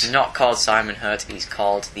 Yes. He's not called Simon Hurt, he's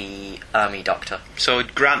called the Army Doctor. So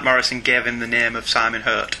Grant Morrison gave him the name of Simon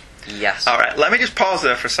Hurt. Yes. Alright, let me just pause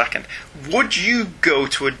there for a second. Would you go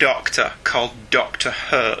to a doctor called Dr.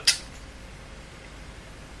 Hurt?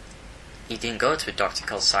 He didn't go to a doctor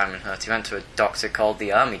called Simon Hurt, he went to a doctor called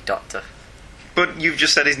the Army Doctor. But you've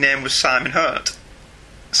just said his name was Simon Hurt.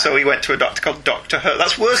 So he went to a doctor called Dr. Hurt.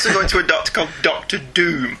 That's worse than going to a doctor called Dr.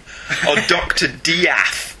 Doom or Dr.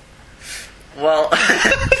 Diath. Well,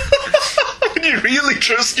 Would you really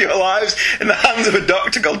trust your lives in the hands of a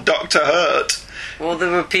doctor called Dr. Hurt? well,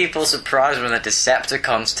 there were people surprised when the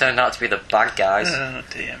Decepticons turned out to be the bad guys. Oh,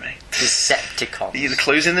 dear me. Decepticons. The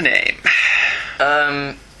clue's in the name.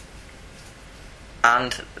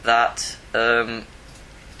 And that, then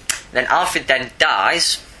Alfred then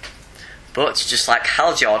dies, but just like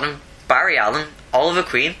Hal Jordan, Barry Allen, Oliver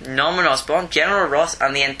Queen, Norman Osborn, General Ross,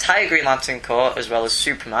 and the entire Green Lantern Corps, as well as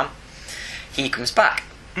Superman, he comes back.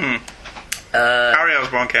 Harry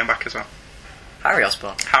Osborn came back as well. Harry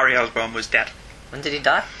Osborn. Harry Osborn was dead. When did he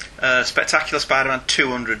die? Spectacular Spider-Man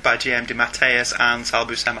 200 by J.M. DeMatteis and Sal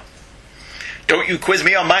Buscema. Don't you quiz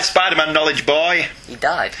me on my Spider-Man knowledge, boy. He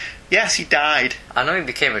died. Yes, he died. I know he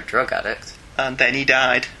became a drug addict. And then he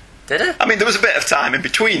died. Did he? I mean, there was a bit of time in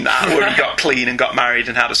between that where he got clean and got married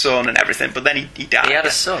and had a son and everything, but then he died. He had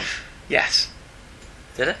a son. Yes.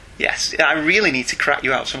 Did he? Yes. I really need to crack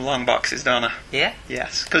you out some long boxes, don't I? Yeah.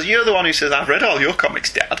 Yes. Because you're the one who says, I've read all your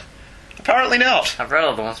comics, Dad. Apparently not. I've read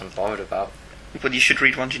all the ones I'm bothered about. But you should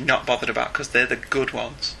read ones you're not bothered about, because they're the good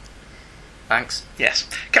ones. Thanks. Yes.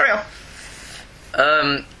 Carry on.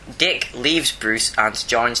 Dick leaves Bruce and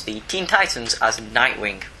joins the Teen Titans as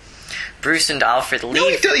Nightwing. Bruce and Alfred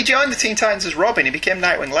leave. No, he joined the Teen Titans as Robin. He became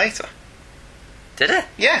Nightwing later. Did he?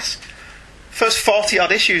 Yes. First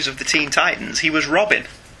 40-odd issues of the Teen Titans, he was Robin.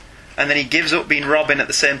 And then he gives up being Robin at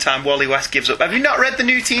the same time Wally West gives up. Have you not read the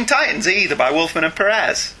new Teen Titans either by Wolfman and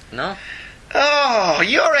Perez? No. Oh,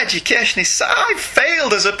 your education is... I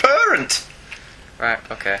failed as a parent. Right,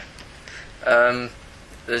 okay.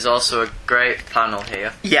 There's also a great panel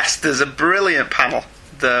here. Yes, there's a brilliant panel.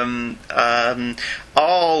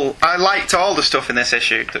 I liked all the stuff in this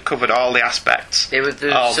issue that covered all the aspects There's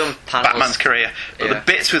of some panels. Batman's career. But Yeah. the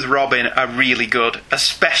bits with Robin are really good,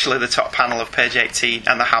 especially the top panel of page 18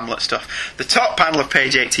 and the Hamlet stuff. The top panel of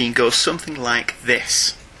page 18 goes something like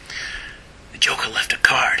this. The Joker left a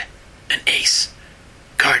card, an ace.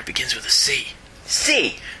 Card begins with a C.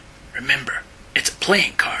 C. Remember, it's a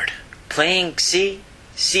playing card. Playing C.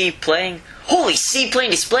 C playing. Holy C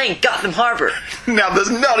plane displaying Gotham Harbor. Now, there's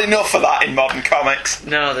not enough of that in modern comics.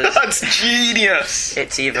 No, That's genius.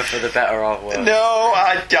 it's either for the better or worse. No,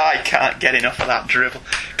 I can't get enough of that drivel.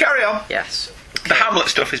 Carry on. Yes. The Hamlet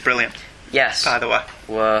stuff is brilliant, Yes. by the way.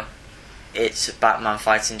 Where it's Batman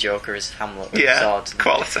fighting Joker as Hamlet with Yeah, swords.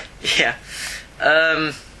 quality. Yeah.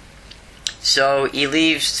 So he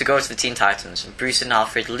leaves to go to the Teen Titans, and Bruce and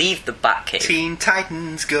Alfred leave the Batcave. Teen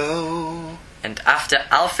Titans go. And after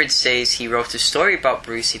Alfred says he wrote a story about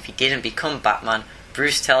Bruce if he didn't become Batman,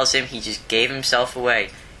 Bruce tells him he just gave himself away,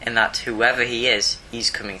 and that whoever he is, he's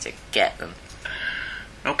coming to get them.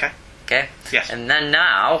 Okay. Okay? Yes. And then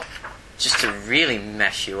now, just to really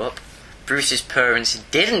mess you up, Bruce's parents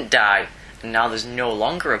didn't die, and now there's no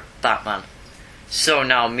longer a Batman. So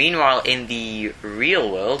now, meanwhile, in the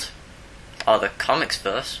real world, or the comics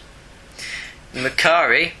verse,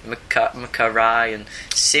 Makari, and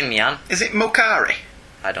Simeon. Is it Mokari?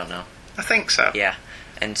 I don't know. I think so. Yeah.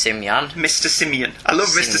 And Simeon. Mr. Simeon. I love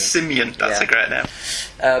Mr. Simeon. That's Yeah. a great name.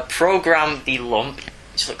 Program the Lump,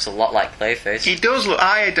 which looks a lot like Clayface. He does look...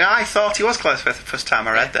 I thought he was Clayface the first time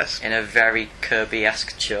I read this. In a very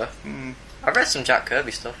Kirby-esque show. I've read some Jack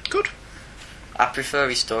Kirby stuff. Good. I prefer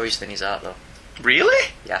his stories than his art, though.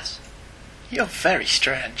 Really? Yes, You're very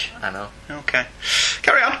strange. I know. Okay.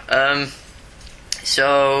 Carry on.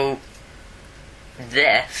 So...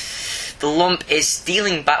 the Lump is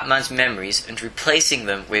stealing Batman's memories and replacing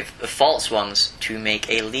them with false ones to make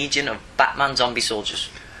a legion of Batman zombie soldiers.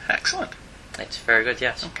 Excellent. It's very good,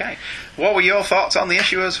 yes. Okay. What were your thoughts on the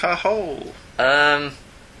issue as a whole?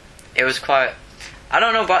 It was quite... I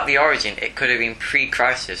don't know about the origin. It could have been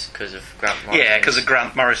pre-Crisis because of Grant Morrison. Yeah, because of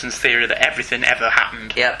Grant Morrison's theory that everything ever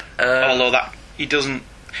happened. Yep. Although that he doesn't...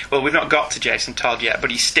 Well, we've not got to Jason Todd yet, but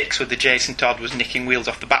he sticks with the Jason Todd was nicking wheels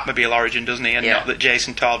off the Batmobile origin, doesn't he? And Yeah. not that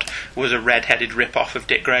Jason Todd was a red-headed rip-off of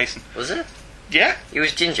Dick Grayson. Was it? Yeah. He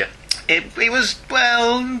was ginger. He was,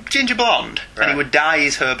 well, ginger blonde. Right. And he would dye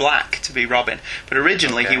his hair black to be Robin. But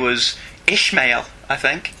originally Okay. he was Ishmael, I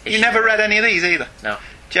think. You Ishmael. never read any of these either? No.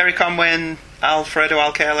 Jerry Conway, Alfredo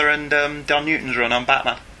Alcala and Don Newton's run on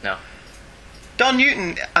Batman. No. Don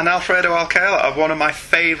Newton and Alfredo Alcala are one of my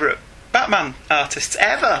favourite Batman artists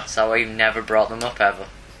ever. So you've never brought them up ever.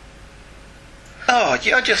 Oh,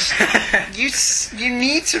 you're just... you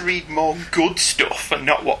need to read more good stuff and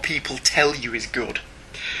not what people tell you is good.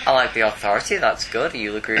 I like The Authority, that's good.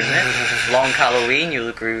 You'll agree with it. Long Halloween, you'll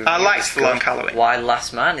agree with I me. liked It's The good. Long Halloween. Why the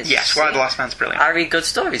Last Man is Yes, Why the Last Man's brilliant. I read good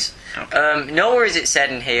stories. Okay. Nowhere is it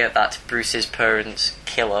said in here that Bruce's parents'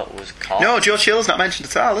 killer was caught. No, George Hill's not mentioned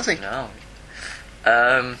at all, is he? No.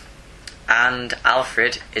 And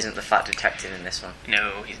Alfred isn't the fat detective in this one.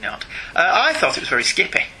 No, he's not. I thought it was very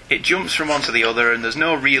skippy. It jumps from one to the other, and there's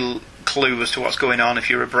no real clue as to what's going on if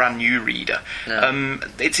you're a brand new reader. No.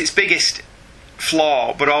 It's its biggest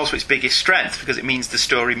flaw, but also its biggest strength, because it means the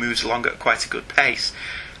story moves along at quite a good pace.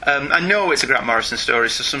 I know it's a Grant Morrison story,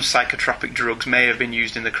 so some psychotropic drugs may have been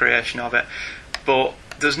used in the creation of it, but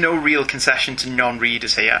there's no real concession to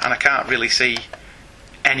non-readers here, and I can't really see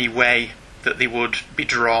any way that they would be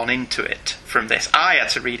drawn into it from this. I had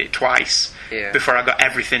to read it twice Yeah. before I got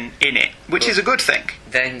everything in it, which is a good thing.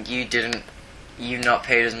 Then you've not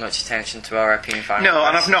paid as much attention to R.I.P. and Final No,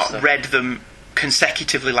 and I've Crisis not stuff. read them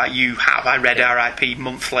consecutively like you have. I read R.I.P.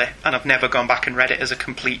 monthly, and I've never gone back and read it as a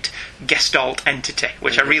complete gestalt entity,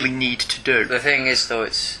 which I really need to do. The thing is, though,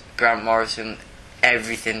 it's Grant Morrison.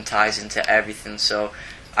 Everything ties into everything. So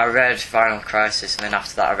I read Final Crisis, and then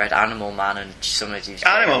after that, I read Animal Man and some of the JLA,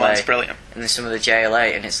 Animal Man's brilliant. and then some of the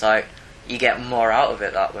JLA, and it's like you get more out of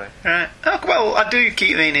it that way. Right. Oh, well, I do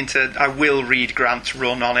keep meaning to... I will read Grant's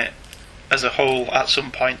run on it as a whole at some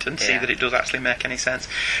point and see Yeah. that it does actually make any sense.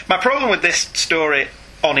 My problem with this story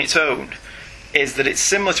on its own is that it's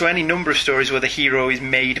similar to any number of stories where the hero is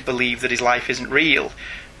made believe that his life isn't real.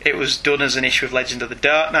 It was done as an issue of Legend of the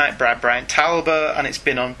Dark Knight by Brian Talbot, and it's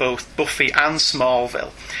been on both Buffy and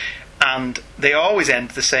Smallville. And they always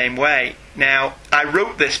end the same way. Now, I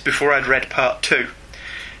wrote this before I'd read part 2,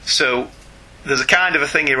 so there's a kind of a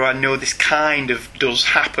thing here where I know this kind of does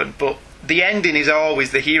happen, but the ending is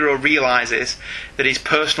always the hero realises that his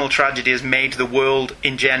personal tragedy has made the world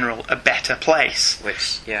in general a better place.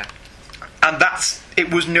 Which, yeah. And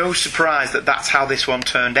it was no surprise that that's how this one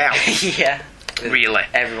turned out. Yeah. Really.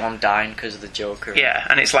 Everyone dying because of the Joker. Yeah,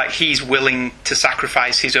 and it's like he's willing to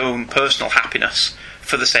sacrifice his own personal happiness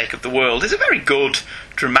for the sake of the world. It's a very good,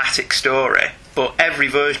 dramatic story, but every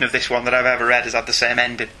version of this one that I've ever read has had the same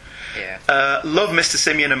ending. Yeah. Love Mr.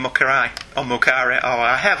 Simeon and Mokari,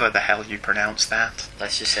 or however the hell you pronounce that.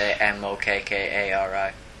 Let's just say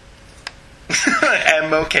Mokkari.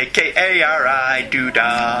 Mokkari,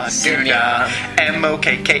 doo-da, doo-da.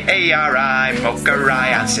 Mokkari, Mokari,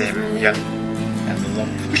 and Simeon. And the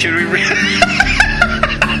Lump. Should we read?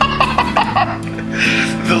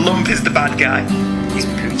 The Lump is the bad guy. He's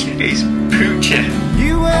Poochie. He's Poochie.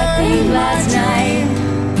 You were last night.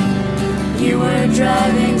 You were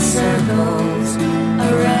driving circles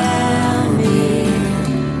around me.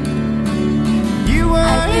 You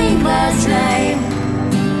were last night.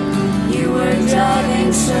 You were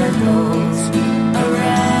driving circles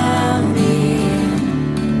around me.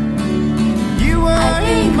 You were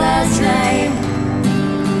last night.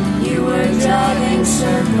 You were driving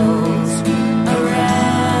circles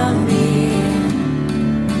around me.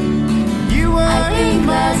 You were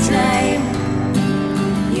last night.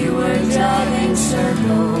 You were driving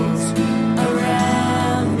circles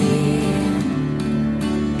around me.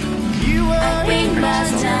 You were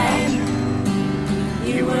last night.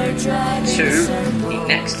 You were driving to circles the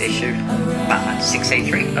next issue, Batman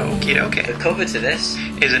 683. Okie The dokie. cover to this,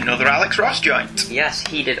 Is another Alex Ross joint. yes,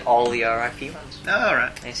 he did all the RIP ones.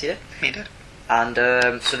 Alright, Yes, he did. he did.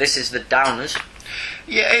 And so this is the Downers.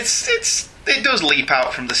 Yeah, it does leap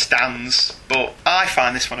out from the stands, but I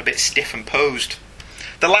find this one a bit stiff and posed.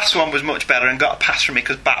 The last one was much better and got a pass from me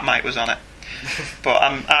because Batmite was on it. But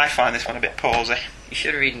I find this one a bit posy. You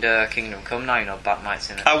should read Kingdom Come now, you know Batmite's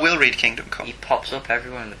in it. I will read Kingdom Come. He pops up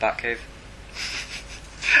everywhere in the Batcave.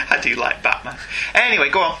 I do like Batman. Anyway,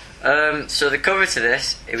 go on. So the cover to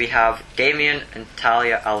this, we have Damian and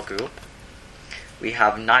Talia al Ghul. We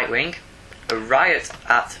have Nightwing, a riot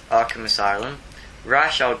at Arkham Asylum,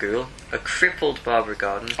 Ra's al Ghul, a crippled Barbara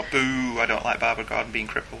Gordon, Oh, boo, I don't like Barbara Gordon being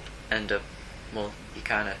crippled. and well, you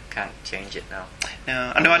kind of can't change it now.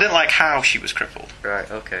 No, I didn't like how she was crippled, Right,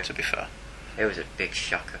 okay. to be fair. It was a big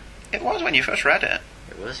shocker. It was when you first read it.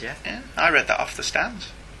 It was, yeah. Yeah, I read that off the stands.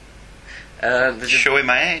 There's Showing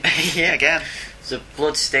my age. Yeah. Again. a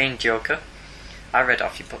blood-stained Joker. I read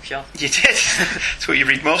off your bookshelf. You did. That's where you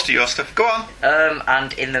read most of your stuff. Go on.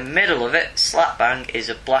 And in the middle of it, slap bang, is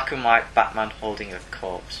a black and white Batman holding a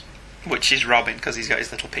corpse. Which is Robin, because he's got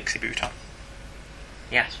his little pixie boot on.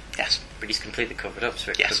 Yes, Yes. but he's completely covered up,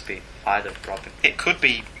 so it Yes. could be either Robin. It could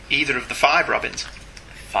be either of the 5 Robins.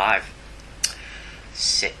 5,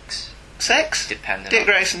 6, 6. depending Dick on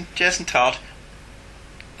Grayson, Jason Todd,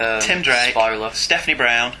 Tim Drake, spoiler, Stephanie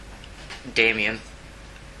Brown, Damian.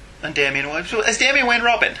 and Damian Wayne. So, has Damian Wayne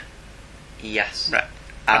Robin? Yes. Right.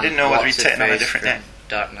 I didn't know whether he'd what's her taken on a face different from name.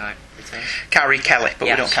 Dark Knight Returns. Carrie Kelly, but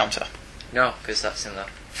Yes. we don't count her. No, because that's in the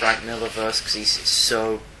Frank Miller verse. Because he's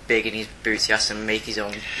so big in his boots, he has to make his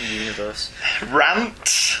own universe.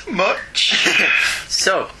 Rant much?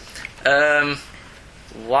 So,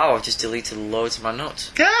 wow, I've just deleted loads of my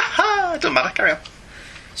notes. Yeah, doesn't matter. Carry on.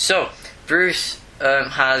 So, Bruce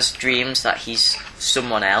has dreams that he's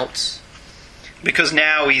someone else. Because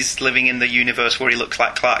now he's living in the universe where he looks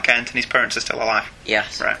like Clark Kent and his parents are still alive.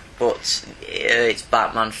 Yes. Right. But it's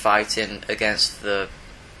Batman fighting against the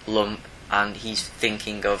lump, and he's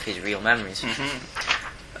thinking of his real memories.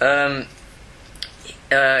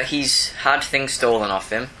 He's had things stolen off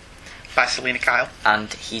him, By Selena Kyle.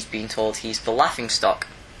 and he's been told he's the laughingstock.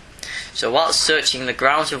 So while searching the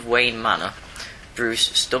grounds of Wayne Manor, Bruce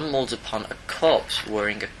stumbles upon a corpse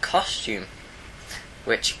wearing a costume,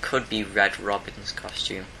 which could be Red Robin's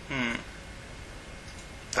costume.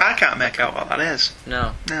 I can't make out what that is.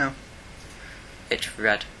 No, No. it's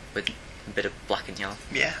red with a bit of black and yellow.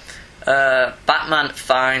 Yeah. Batman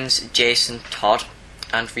finds Jason Todd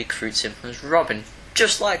and recruits him as Robin,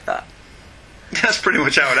 just like that. That's pretty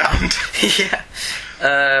much how it happened.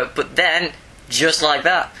 Yeah. But then, just like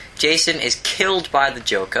that, Jason is killed by the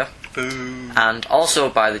Joker, Boo. and also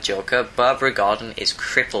by the Joker, Barbara Gordon is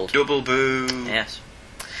crippled. Double boo. Yes.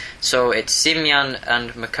 So it's Simeon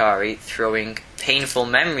and Makari throwing painful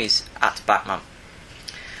memories at Batman.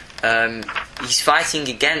 He's fighting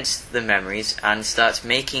against the memories and starts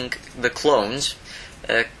making the clones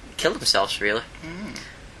kill themselves, really.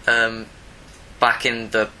 Back in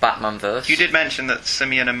the Batman verse. You did mention that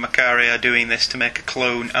Simeon and Makari are doing this to make a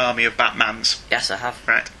clone army of Batmans. Yes, I have.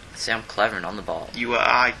 Right. See, I'm clever and on the ball.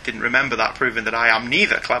 I didn't remember that, proving that I am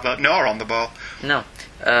neither clever nor on the ball. No.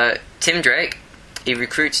 Tim Drake, he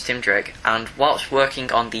recruits Tim Drake, and whilst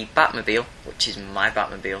working on the Batmobile, which is my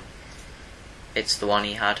Batmobile, it's the one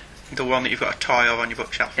he had. The one that you've got a toy of on your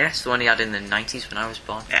bookshelf. Yes, the one he had in the 90s when I was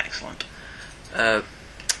born. Excellent.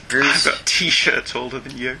 Bruce, I've got t-shirts older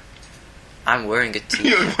than you. I'm wearing a t-shirt.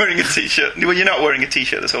 You're wearing a t-shirt. Well, you're not wearing a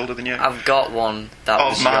t-shirt that's older than you. I've got one that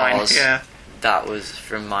Of was mine, yours. yeah. That was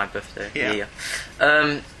from my birthday.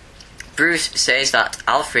 Yeah. Bruce says that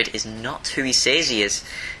Alfred is not who he says he is,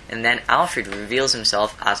 and then Alfred reveals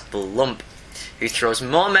himself as the Lump, who throws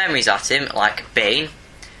more memories at him, like Bane,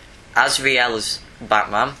 Azrael's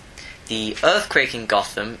Batman, the earthquake in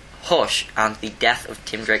Gotham, Hush, and the death of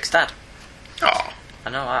Tim Drake's dad. Oh, I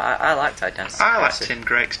know, I liked Identity I like Crisis. Tim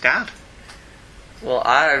Drake's dad. Well,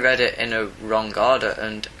 I read it in a wrong order,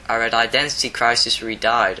 and I read Identity Crisis where he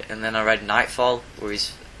died, and then I read Nightfall where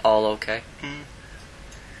he's all okay.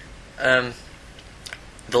 The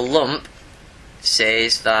Lump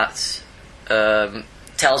says that,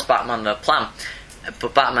 tells Batman the plan,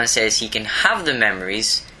 but Batman says he can have the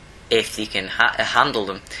memories if he can handle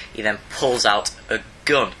them. He then pulls out a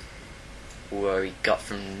gun, where he got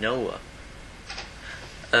from nowhere.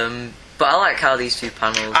 But I like how these two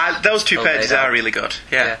panels... Those two are pages laid out. are really good.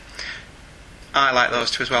 Yeah. I like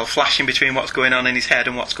those two as well. Flashing between what's going on in his head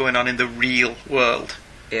and what's going on in the real world.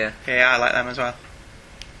 Yeah. Yeah, I like them as well.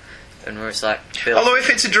 and where it's like built. Although if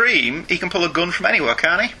it's a dream, he can pull a gun from anywhere,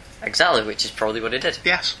 can't he? Exactly, which is probably what he did.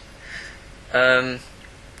 Yes. Where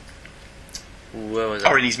was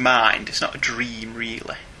Or it? in his mind. It's not a dream,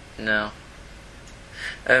 really. No.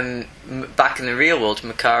 Back in the real world,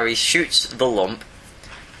 Makari shoots the lump,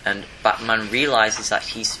 and Batman realizes that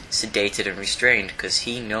he's sedated and restrained because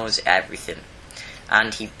he knows everything.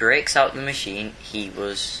 And he breaks out the machine he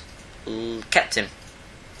was kept in.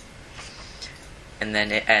 And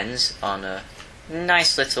then it ends on a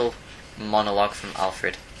nice little monologue from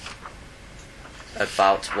Alfred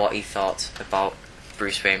about what he thought about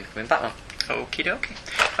Bruce Wayne becoming Batman. Okie dokie.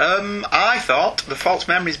 I thought the false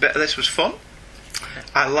memories bit of this was fun.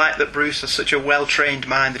 I like that Bruce has such a well-trained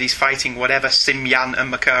mind that he's fighting whatever Simyan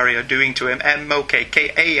and Makari are doing to him.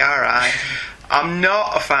 Mokkari. I'm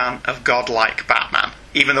not a fan of godlike Batman.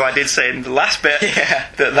 Even though I did say in the last bit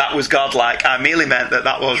that was godlike, I merely meant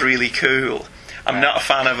that was really cool. I'm not a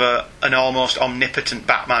fan of an almost omnipotent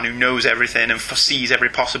Batman who knows everything and foresees every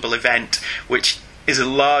possible event, which is a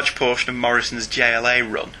large portion of Morrison's JLA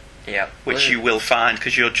run. Yeah. Which you will find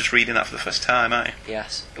because you're just reading that for the first time, aren't you?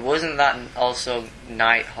 Yes. Wasn't that also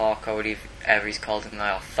Nighthawk, or whatever he's called in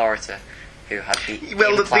the Authority, who had the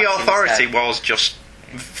Well, the implants in his Authority head? was just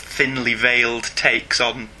thinly veiled takes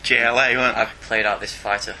on JLA, weren't they? I've played out this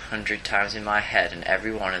fight 100 times in my head, and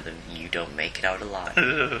every one of them, you don't make it out alive.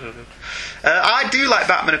 I do like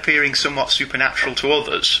Batman appearing somewhat supernatural to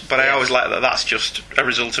others, but I always like that that's just a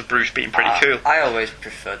result of Bruce being pretty cool. I always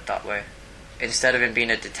preferred that way. Instead of him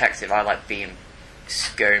being a detective, I like being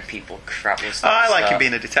scaring people crapless. I like him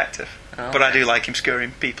being a detective, but I do like him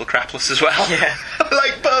scaring people crapless as well. Yeah. I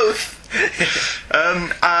like both.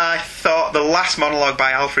 I thought the last monologue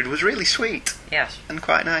by Alfred was really sweet. Yes. And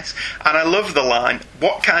quite nice. And I love the line,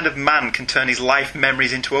 "What kind of man can turn his life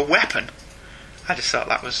memories into a weapon?" I just thought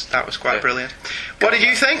that was quite brilliant. What did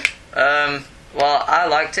you think? Well, I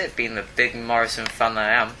liked it, being the big Morrison fan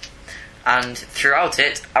that I am. And throughout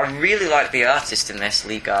it, I really like the artist in this,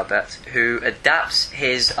 Lee Garbett, who adapts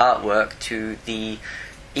his artwork to the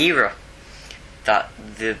era that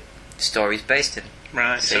the story's based in.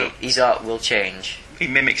 Right, so his art will change. he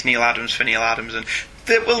mimics Neil Adams for Neil Adams, and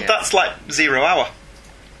that's like 0 Hour.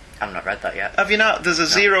 I've not read that yet. Have you not? There's a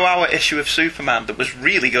 0 Hour issue of Superman that was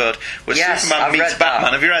really good, where Yes, Superman I've meets read Batman.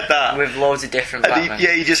 that. Have you read that? With loads of different Batman.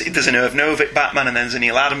 There's an Irv Novick Batman, and then there's a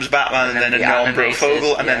Neil Adams Batman, and then a the Norm animated,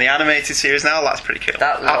 Brockoville, and then the yeah. animated series. Now that's pretty cool.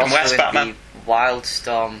 That was Adam also West in Batman. the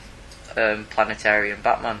Wildstorm Planetarium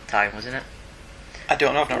Batman time, wasn't it? I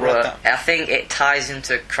don't know. I've not read that. I think it ties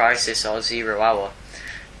into Crisis or 0 Hour,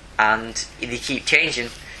 and they keep changing.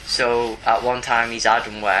 So at one time he's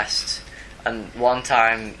Adam West, and one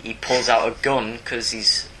time he pulls out a gun because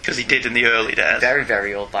he's Because he did in the early days. very,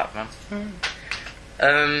 very old Batman.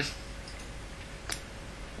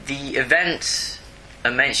 The events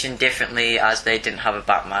are mentioned differently as they didn't have a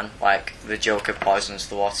Batman, like the Joker poisons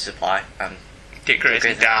the water supply, and Dick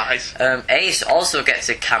Grayson dies. Ace also gets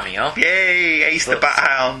a cameo. Yay, Ace the But-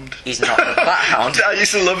 Bat-Hound. He's not the Bat-Hound. I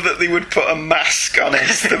used to love that they would put a mask on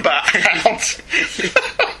Ace the Bat-Hound.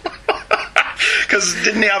 Because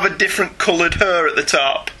didn't he have a different coloured hair at the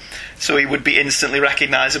top? So he would be instantly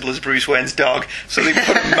recognisable as Bruce Wayne's dog. So they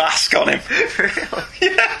put a mask on him. Really?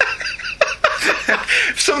 Yeah.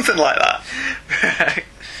 Something like that.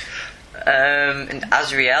 And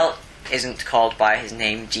Azrael isn't called by his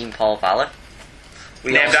name, Jean-Paul Valley.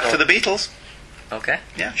 Named after the Beatles. Okay.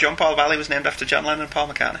 Yeah, Jean-Paul Valley was named after John Lennon and Paul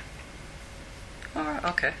McCartney. Alright,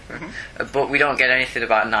 okay. But we don't get anything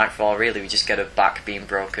about Nightfall, really. We just get a back being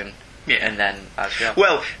broken. Yeah. And then Azrael.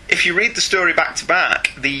 Well, if you read the story back to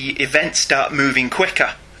back, the events start moving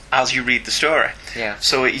quicker as you read the story. Yeah.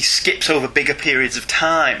 So he skips over bigger periods of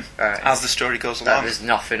time Right. as the story goes That along. there's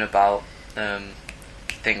nothing about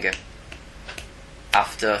Finger.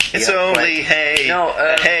 After It's the only earthquake. hey, No,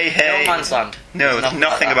 hey. No Man's Land. No, There's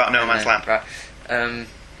nothing like about that. No Man's And Land. Right.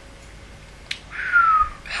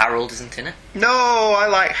 Harold isn't in it. No, I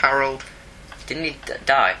like Harold. Didn't he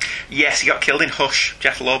die? Yes, he got killed in Hush.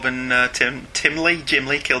 Jeff Loeb and Jim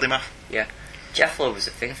Lee killed him off. Yeah. Jeff Loeb was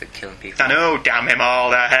a thing for killing people. I know, damn him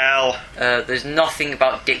all to hell. There's nothing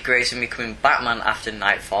about Dick Grayson becoming Batman after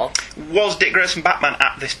Nightfall. Was Dick Grayson Batman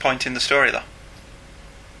at this point in the story, though?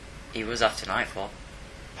 He was after Nightfall.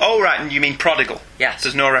 Oh, right, and you mean Prodigal. Yes.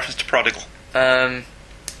 There's no reference to Prodigal. Have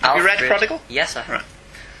you read Prodigal? Yes, I have. Right.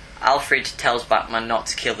 Alfred tells Batman not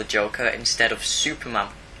to kill the Joker instead of Superman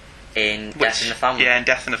in Death in the Family. Yeah, in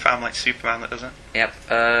Death in the Family, it's Superman that does it.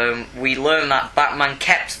 Yep. We learn that Batman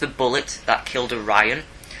kept the bullet that killed Orion,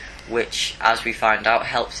 which, as we find out,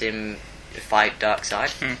 helps him fight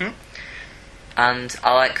Darkseid. Mm-hmm. And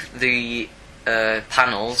I like the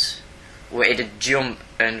panels where it'd jump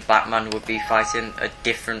and Batman would be fighting a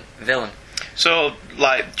different villain. So,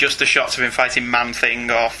 like, just the shots of him fighting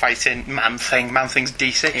Man-Thing or fighting Man-Thing. Man-Thing's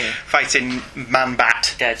DC. Yeah. Fighting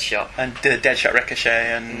Man-Bat. Deadshot. And Deadshot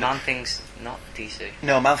Ricochet and... Man-Thing's not DC.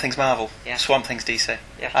 No, Man-Thing's Marvel. Yeah. Swamp Thing's DC.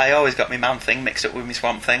 Yeah. I always got me Man-Thing mixed up with me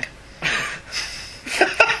Swamp Thing.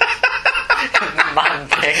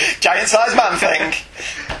 Man-Thing. Giant-sized Man-Thing.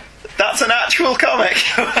 That's an actual comic.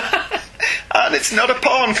 And it's not a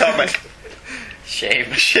porn comic.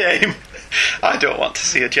 Shame. Shame. I don't want to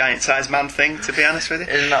see a giant-sized Man-Thing, to be honest with you.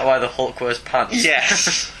 Isn't that why the Hulk wears pants?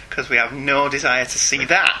 Yes, because we have no desire to see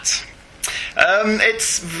that.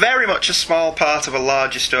 It's very much a small part of a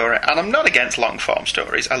larger story, and I'm not against long-form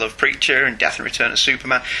stories. I love Preacher and Death and Return of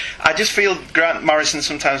Superman. I just feel Grant Morrison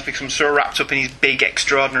sometimes becomes so wrapped up in his big,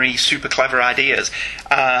 extraordinary, super clever ideas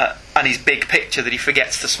and his big picture that he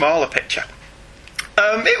forgets the smaller picture.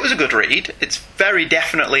 It was a good read. It's very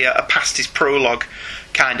definitely a past his prologue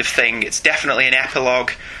kind of thing. It's definitely an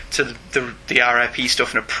epilogue to the RIP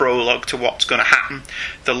stuff and a prologue to what's going to happen.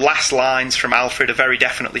 The last lines from Alfred are very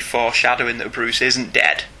definitely foreshadowing that Bruce isn't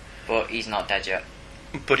dead. But he's not dead yet.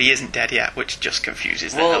 But he isn't dead yet, which just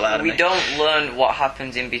confuses the hell out of me. We don't learn what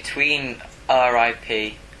happens in between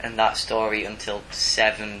RIP and that story until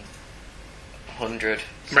 700.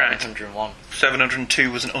 Right. 701. 702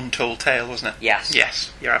 was an untold tale, wasn't it? Yes.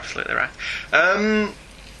 Yes, you're absolutely right.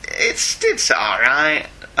 It's alright.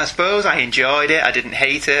 I suppose I enjoyed it. I didn't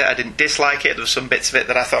hate it. I didn't dislike it. There were some bits of it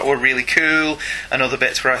that I thought were really cool, and other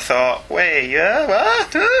bits where I thought, wait, yeah,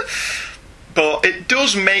 what? But it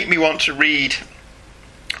does make me want to read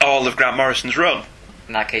all of Grant Morrison's run.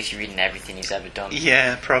 In that case, you're reading everything he's ever done.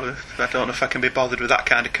 Yeah, probably. I don't know if I can be bothered with that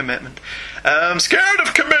kind of commitment. Scared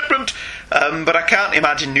of commitment! But I can't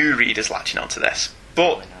imagine new readers latching onto this.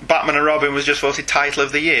 But Batman and Robin was just voted Title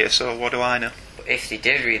of the Year, so what do I know? But if they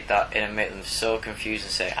did read that, it'd make them so confused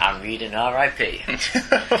and say, I'm reading RIP.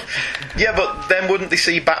 Yeah, but then wouldn't they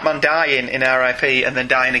see Batman dying in RIP and then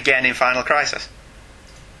dying again in Final Crisis?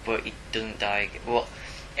 But he doesn't die again. Well,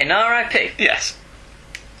 in RIP... Yes.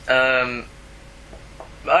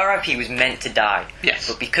 RIP was meant to die. Yes.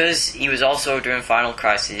 But because he was also doing Final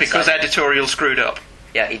Crisis... Because editorial screwed up.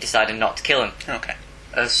 Yeah, he decided not to kill him. Okay.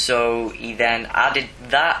 So he then added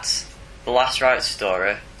that, the Last Riot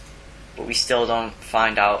story, but we still don't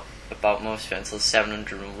find out about most of it until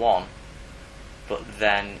 701. But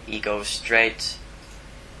then he goes straight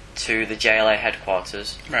to the JLA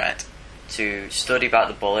headquarters. Right. To study about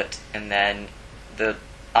the bullet, and then the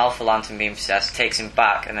Alpha Lantern being possessed takes him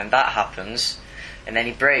back, and then that happens, and then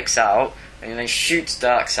he breaks out, and then shoots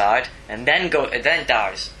Darkseid, and then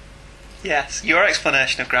dies. Yes, your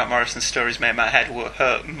explanation of Grant Morrison's stories made my head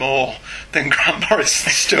hurt more than Grant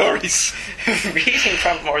Morrison's stories. Reading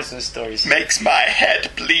Grant Morrison's stories makes my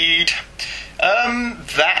head bleed.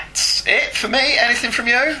 That's it for me. Anything from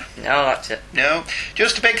you? No, that's it. No.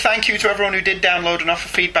 Just a big thank you to everyone who did download and offer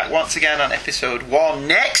feedback once again on episode 1.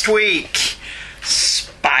 Next week,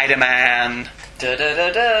 Spider-Man.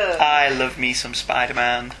 Da-da-da-da. I love me some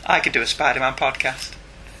Spider-Man. I could do a Spider-Man podcast.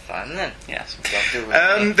 Fine then. Yes.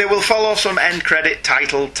 They will follow some end credit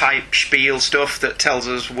title type spiel stuff that tells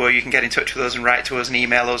us where you can get in touch with us and write to us and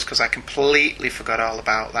email us, because I completely forgot all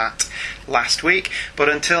about that last week. But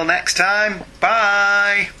until next time,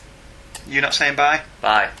 bye. You're not saying bye?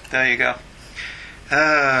 Bye. There you go.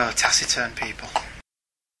 Oh, taciturn people.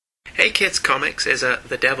 Hey Kids Comics is a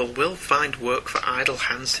The Devil Will Find Work for Idle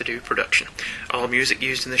Hands to Do production. All music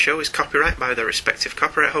used in the show is copyright by their respective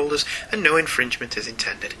copyright holders, and no infringement is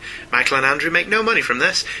intended. Michael and Andrew make no money from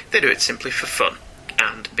this. They do it simply for fun,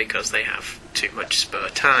 and because they have too much spare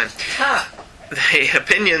time. The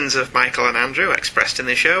opinions of Michael and Andrew expressed in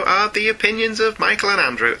the show are the opinions of Michael and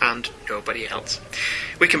Andrew and nobody else.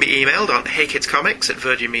 We can be emailed on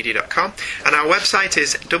heykidscomics@virginmedia.com, and our website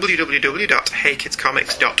is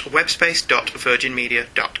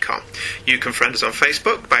www.heykidscomics.webspace.virginmedia.com. You can friend us on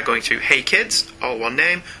Facebook by going to Hey Kids, all one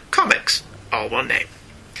name, Comics, all one name.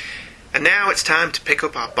 And now it's time to pick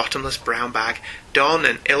up our bottomless brown bag, don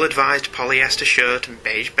an ill-advised polyester shirt and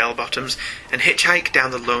beige bell-bottoms, and hitchhike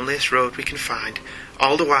down the loneliest road we can find,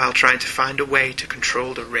 all the while trying to find a way to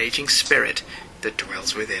control the raging spirit that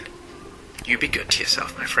dwells within. You be good to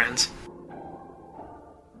yourself, my friends.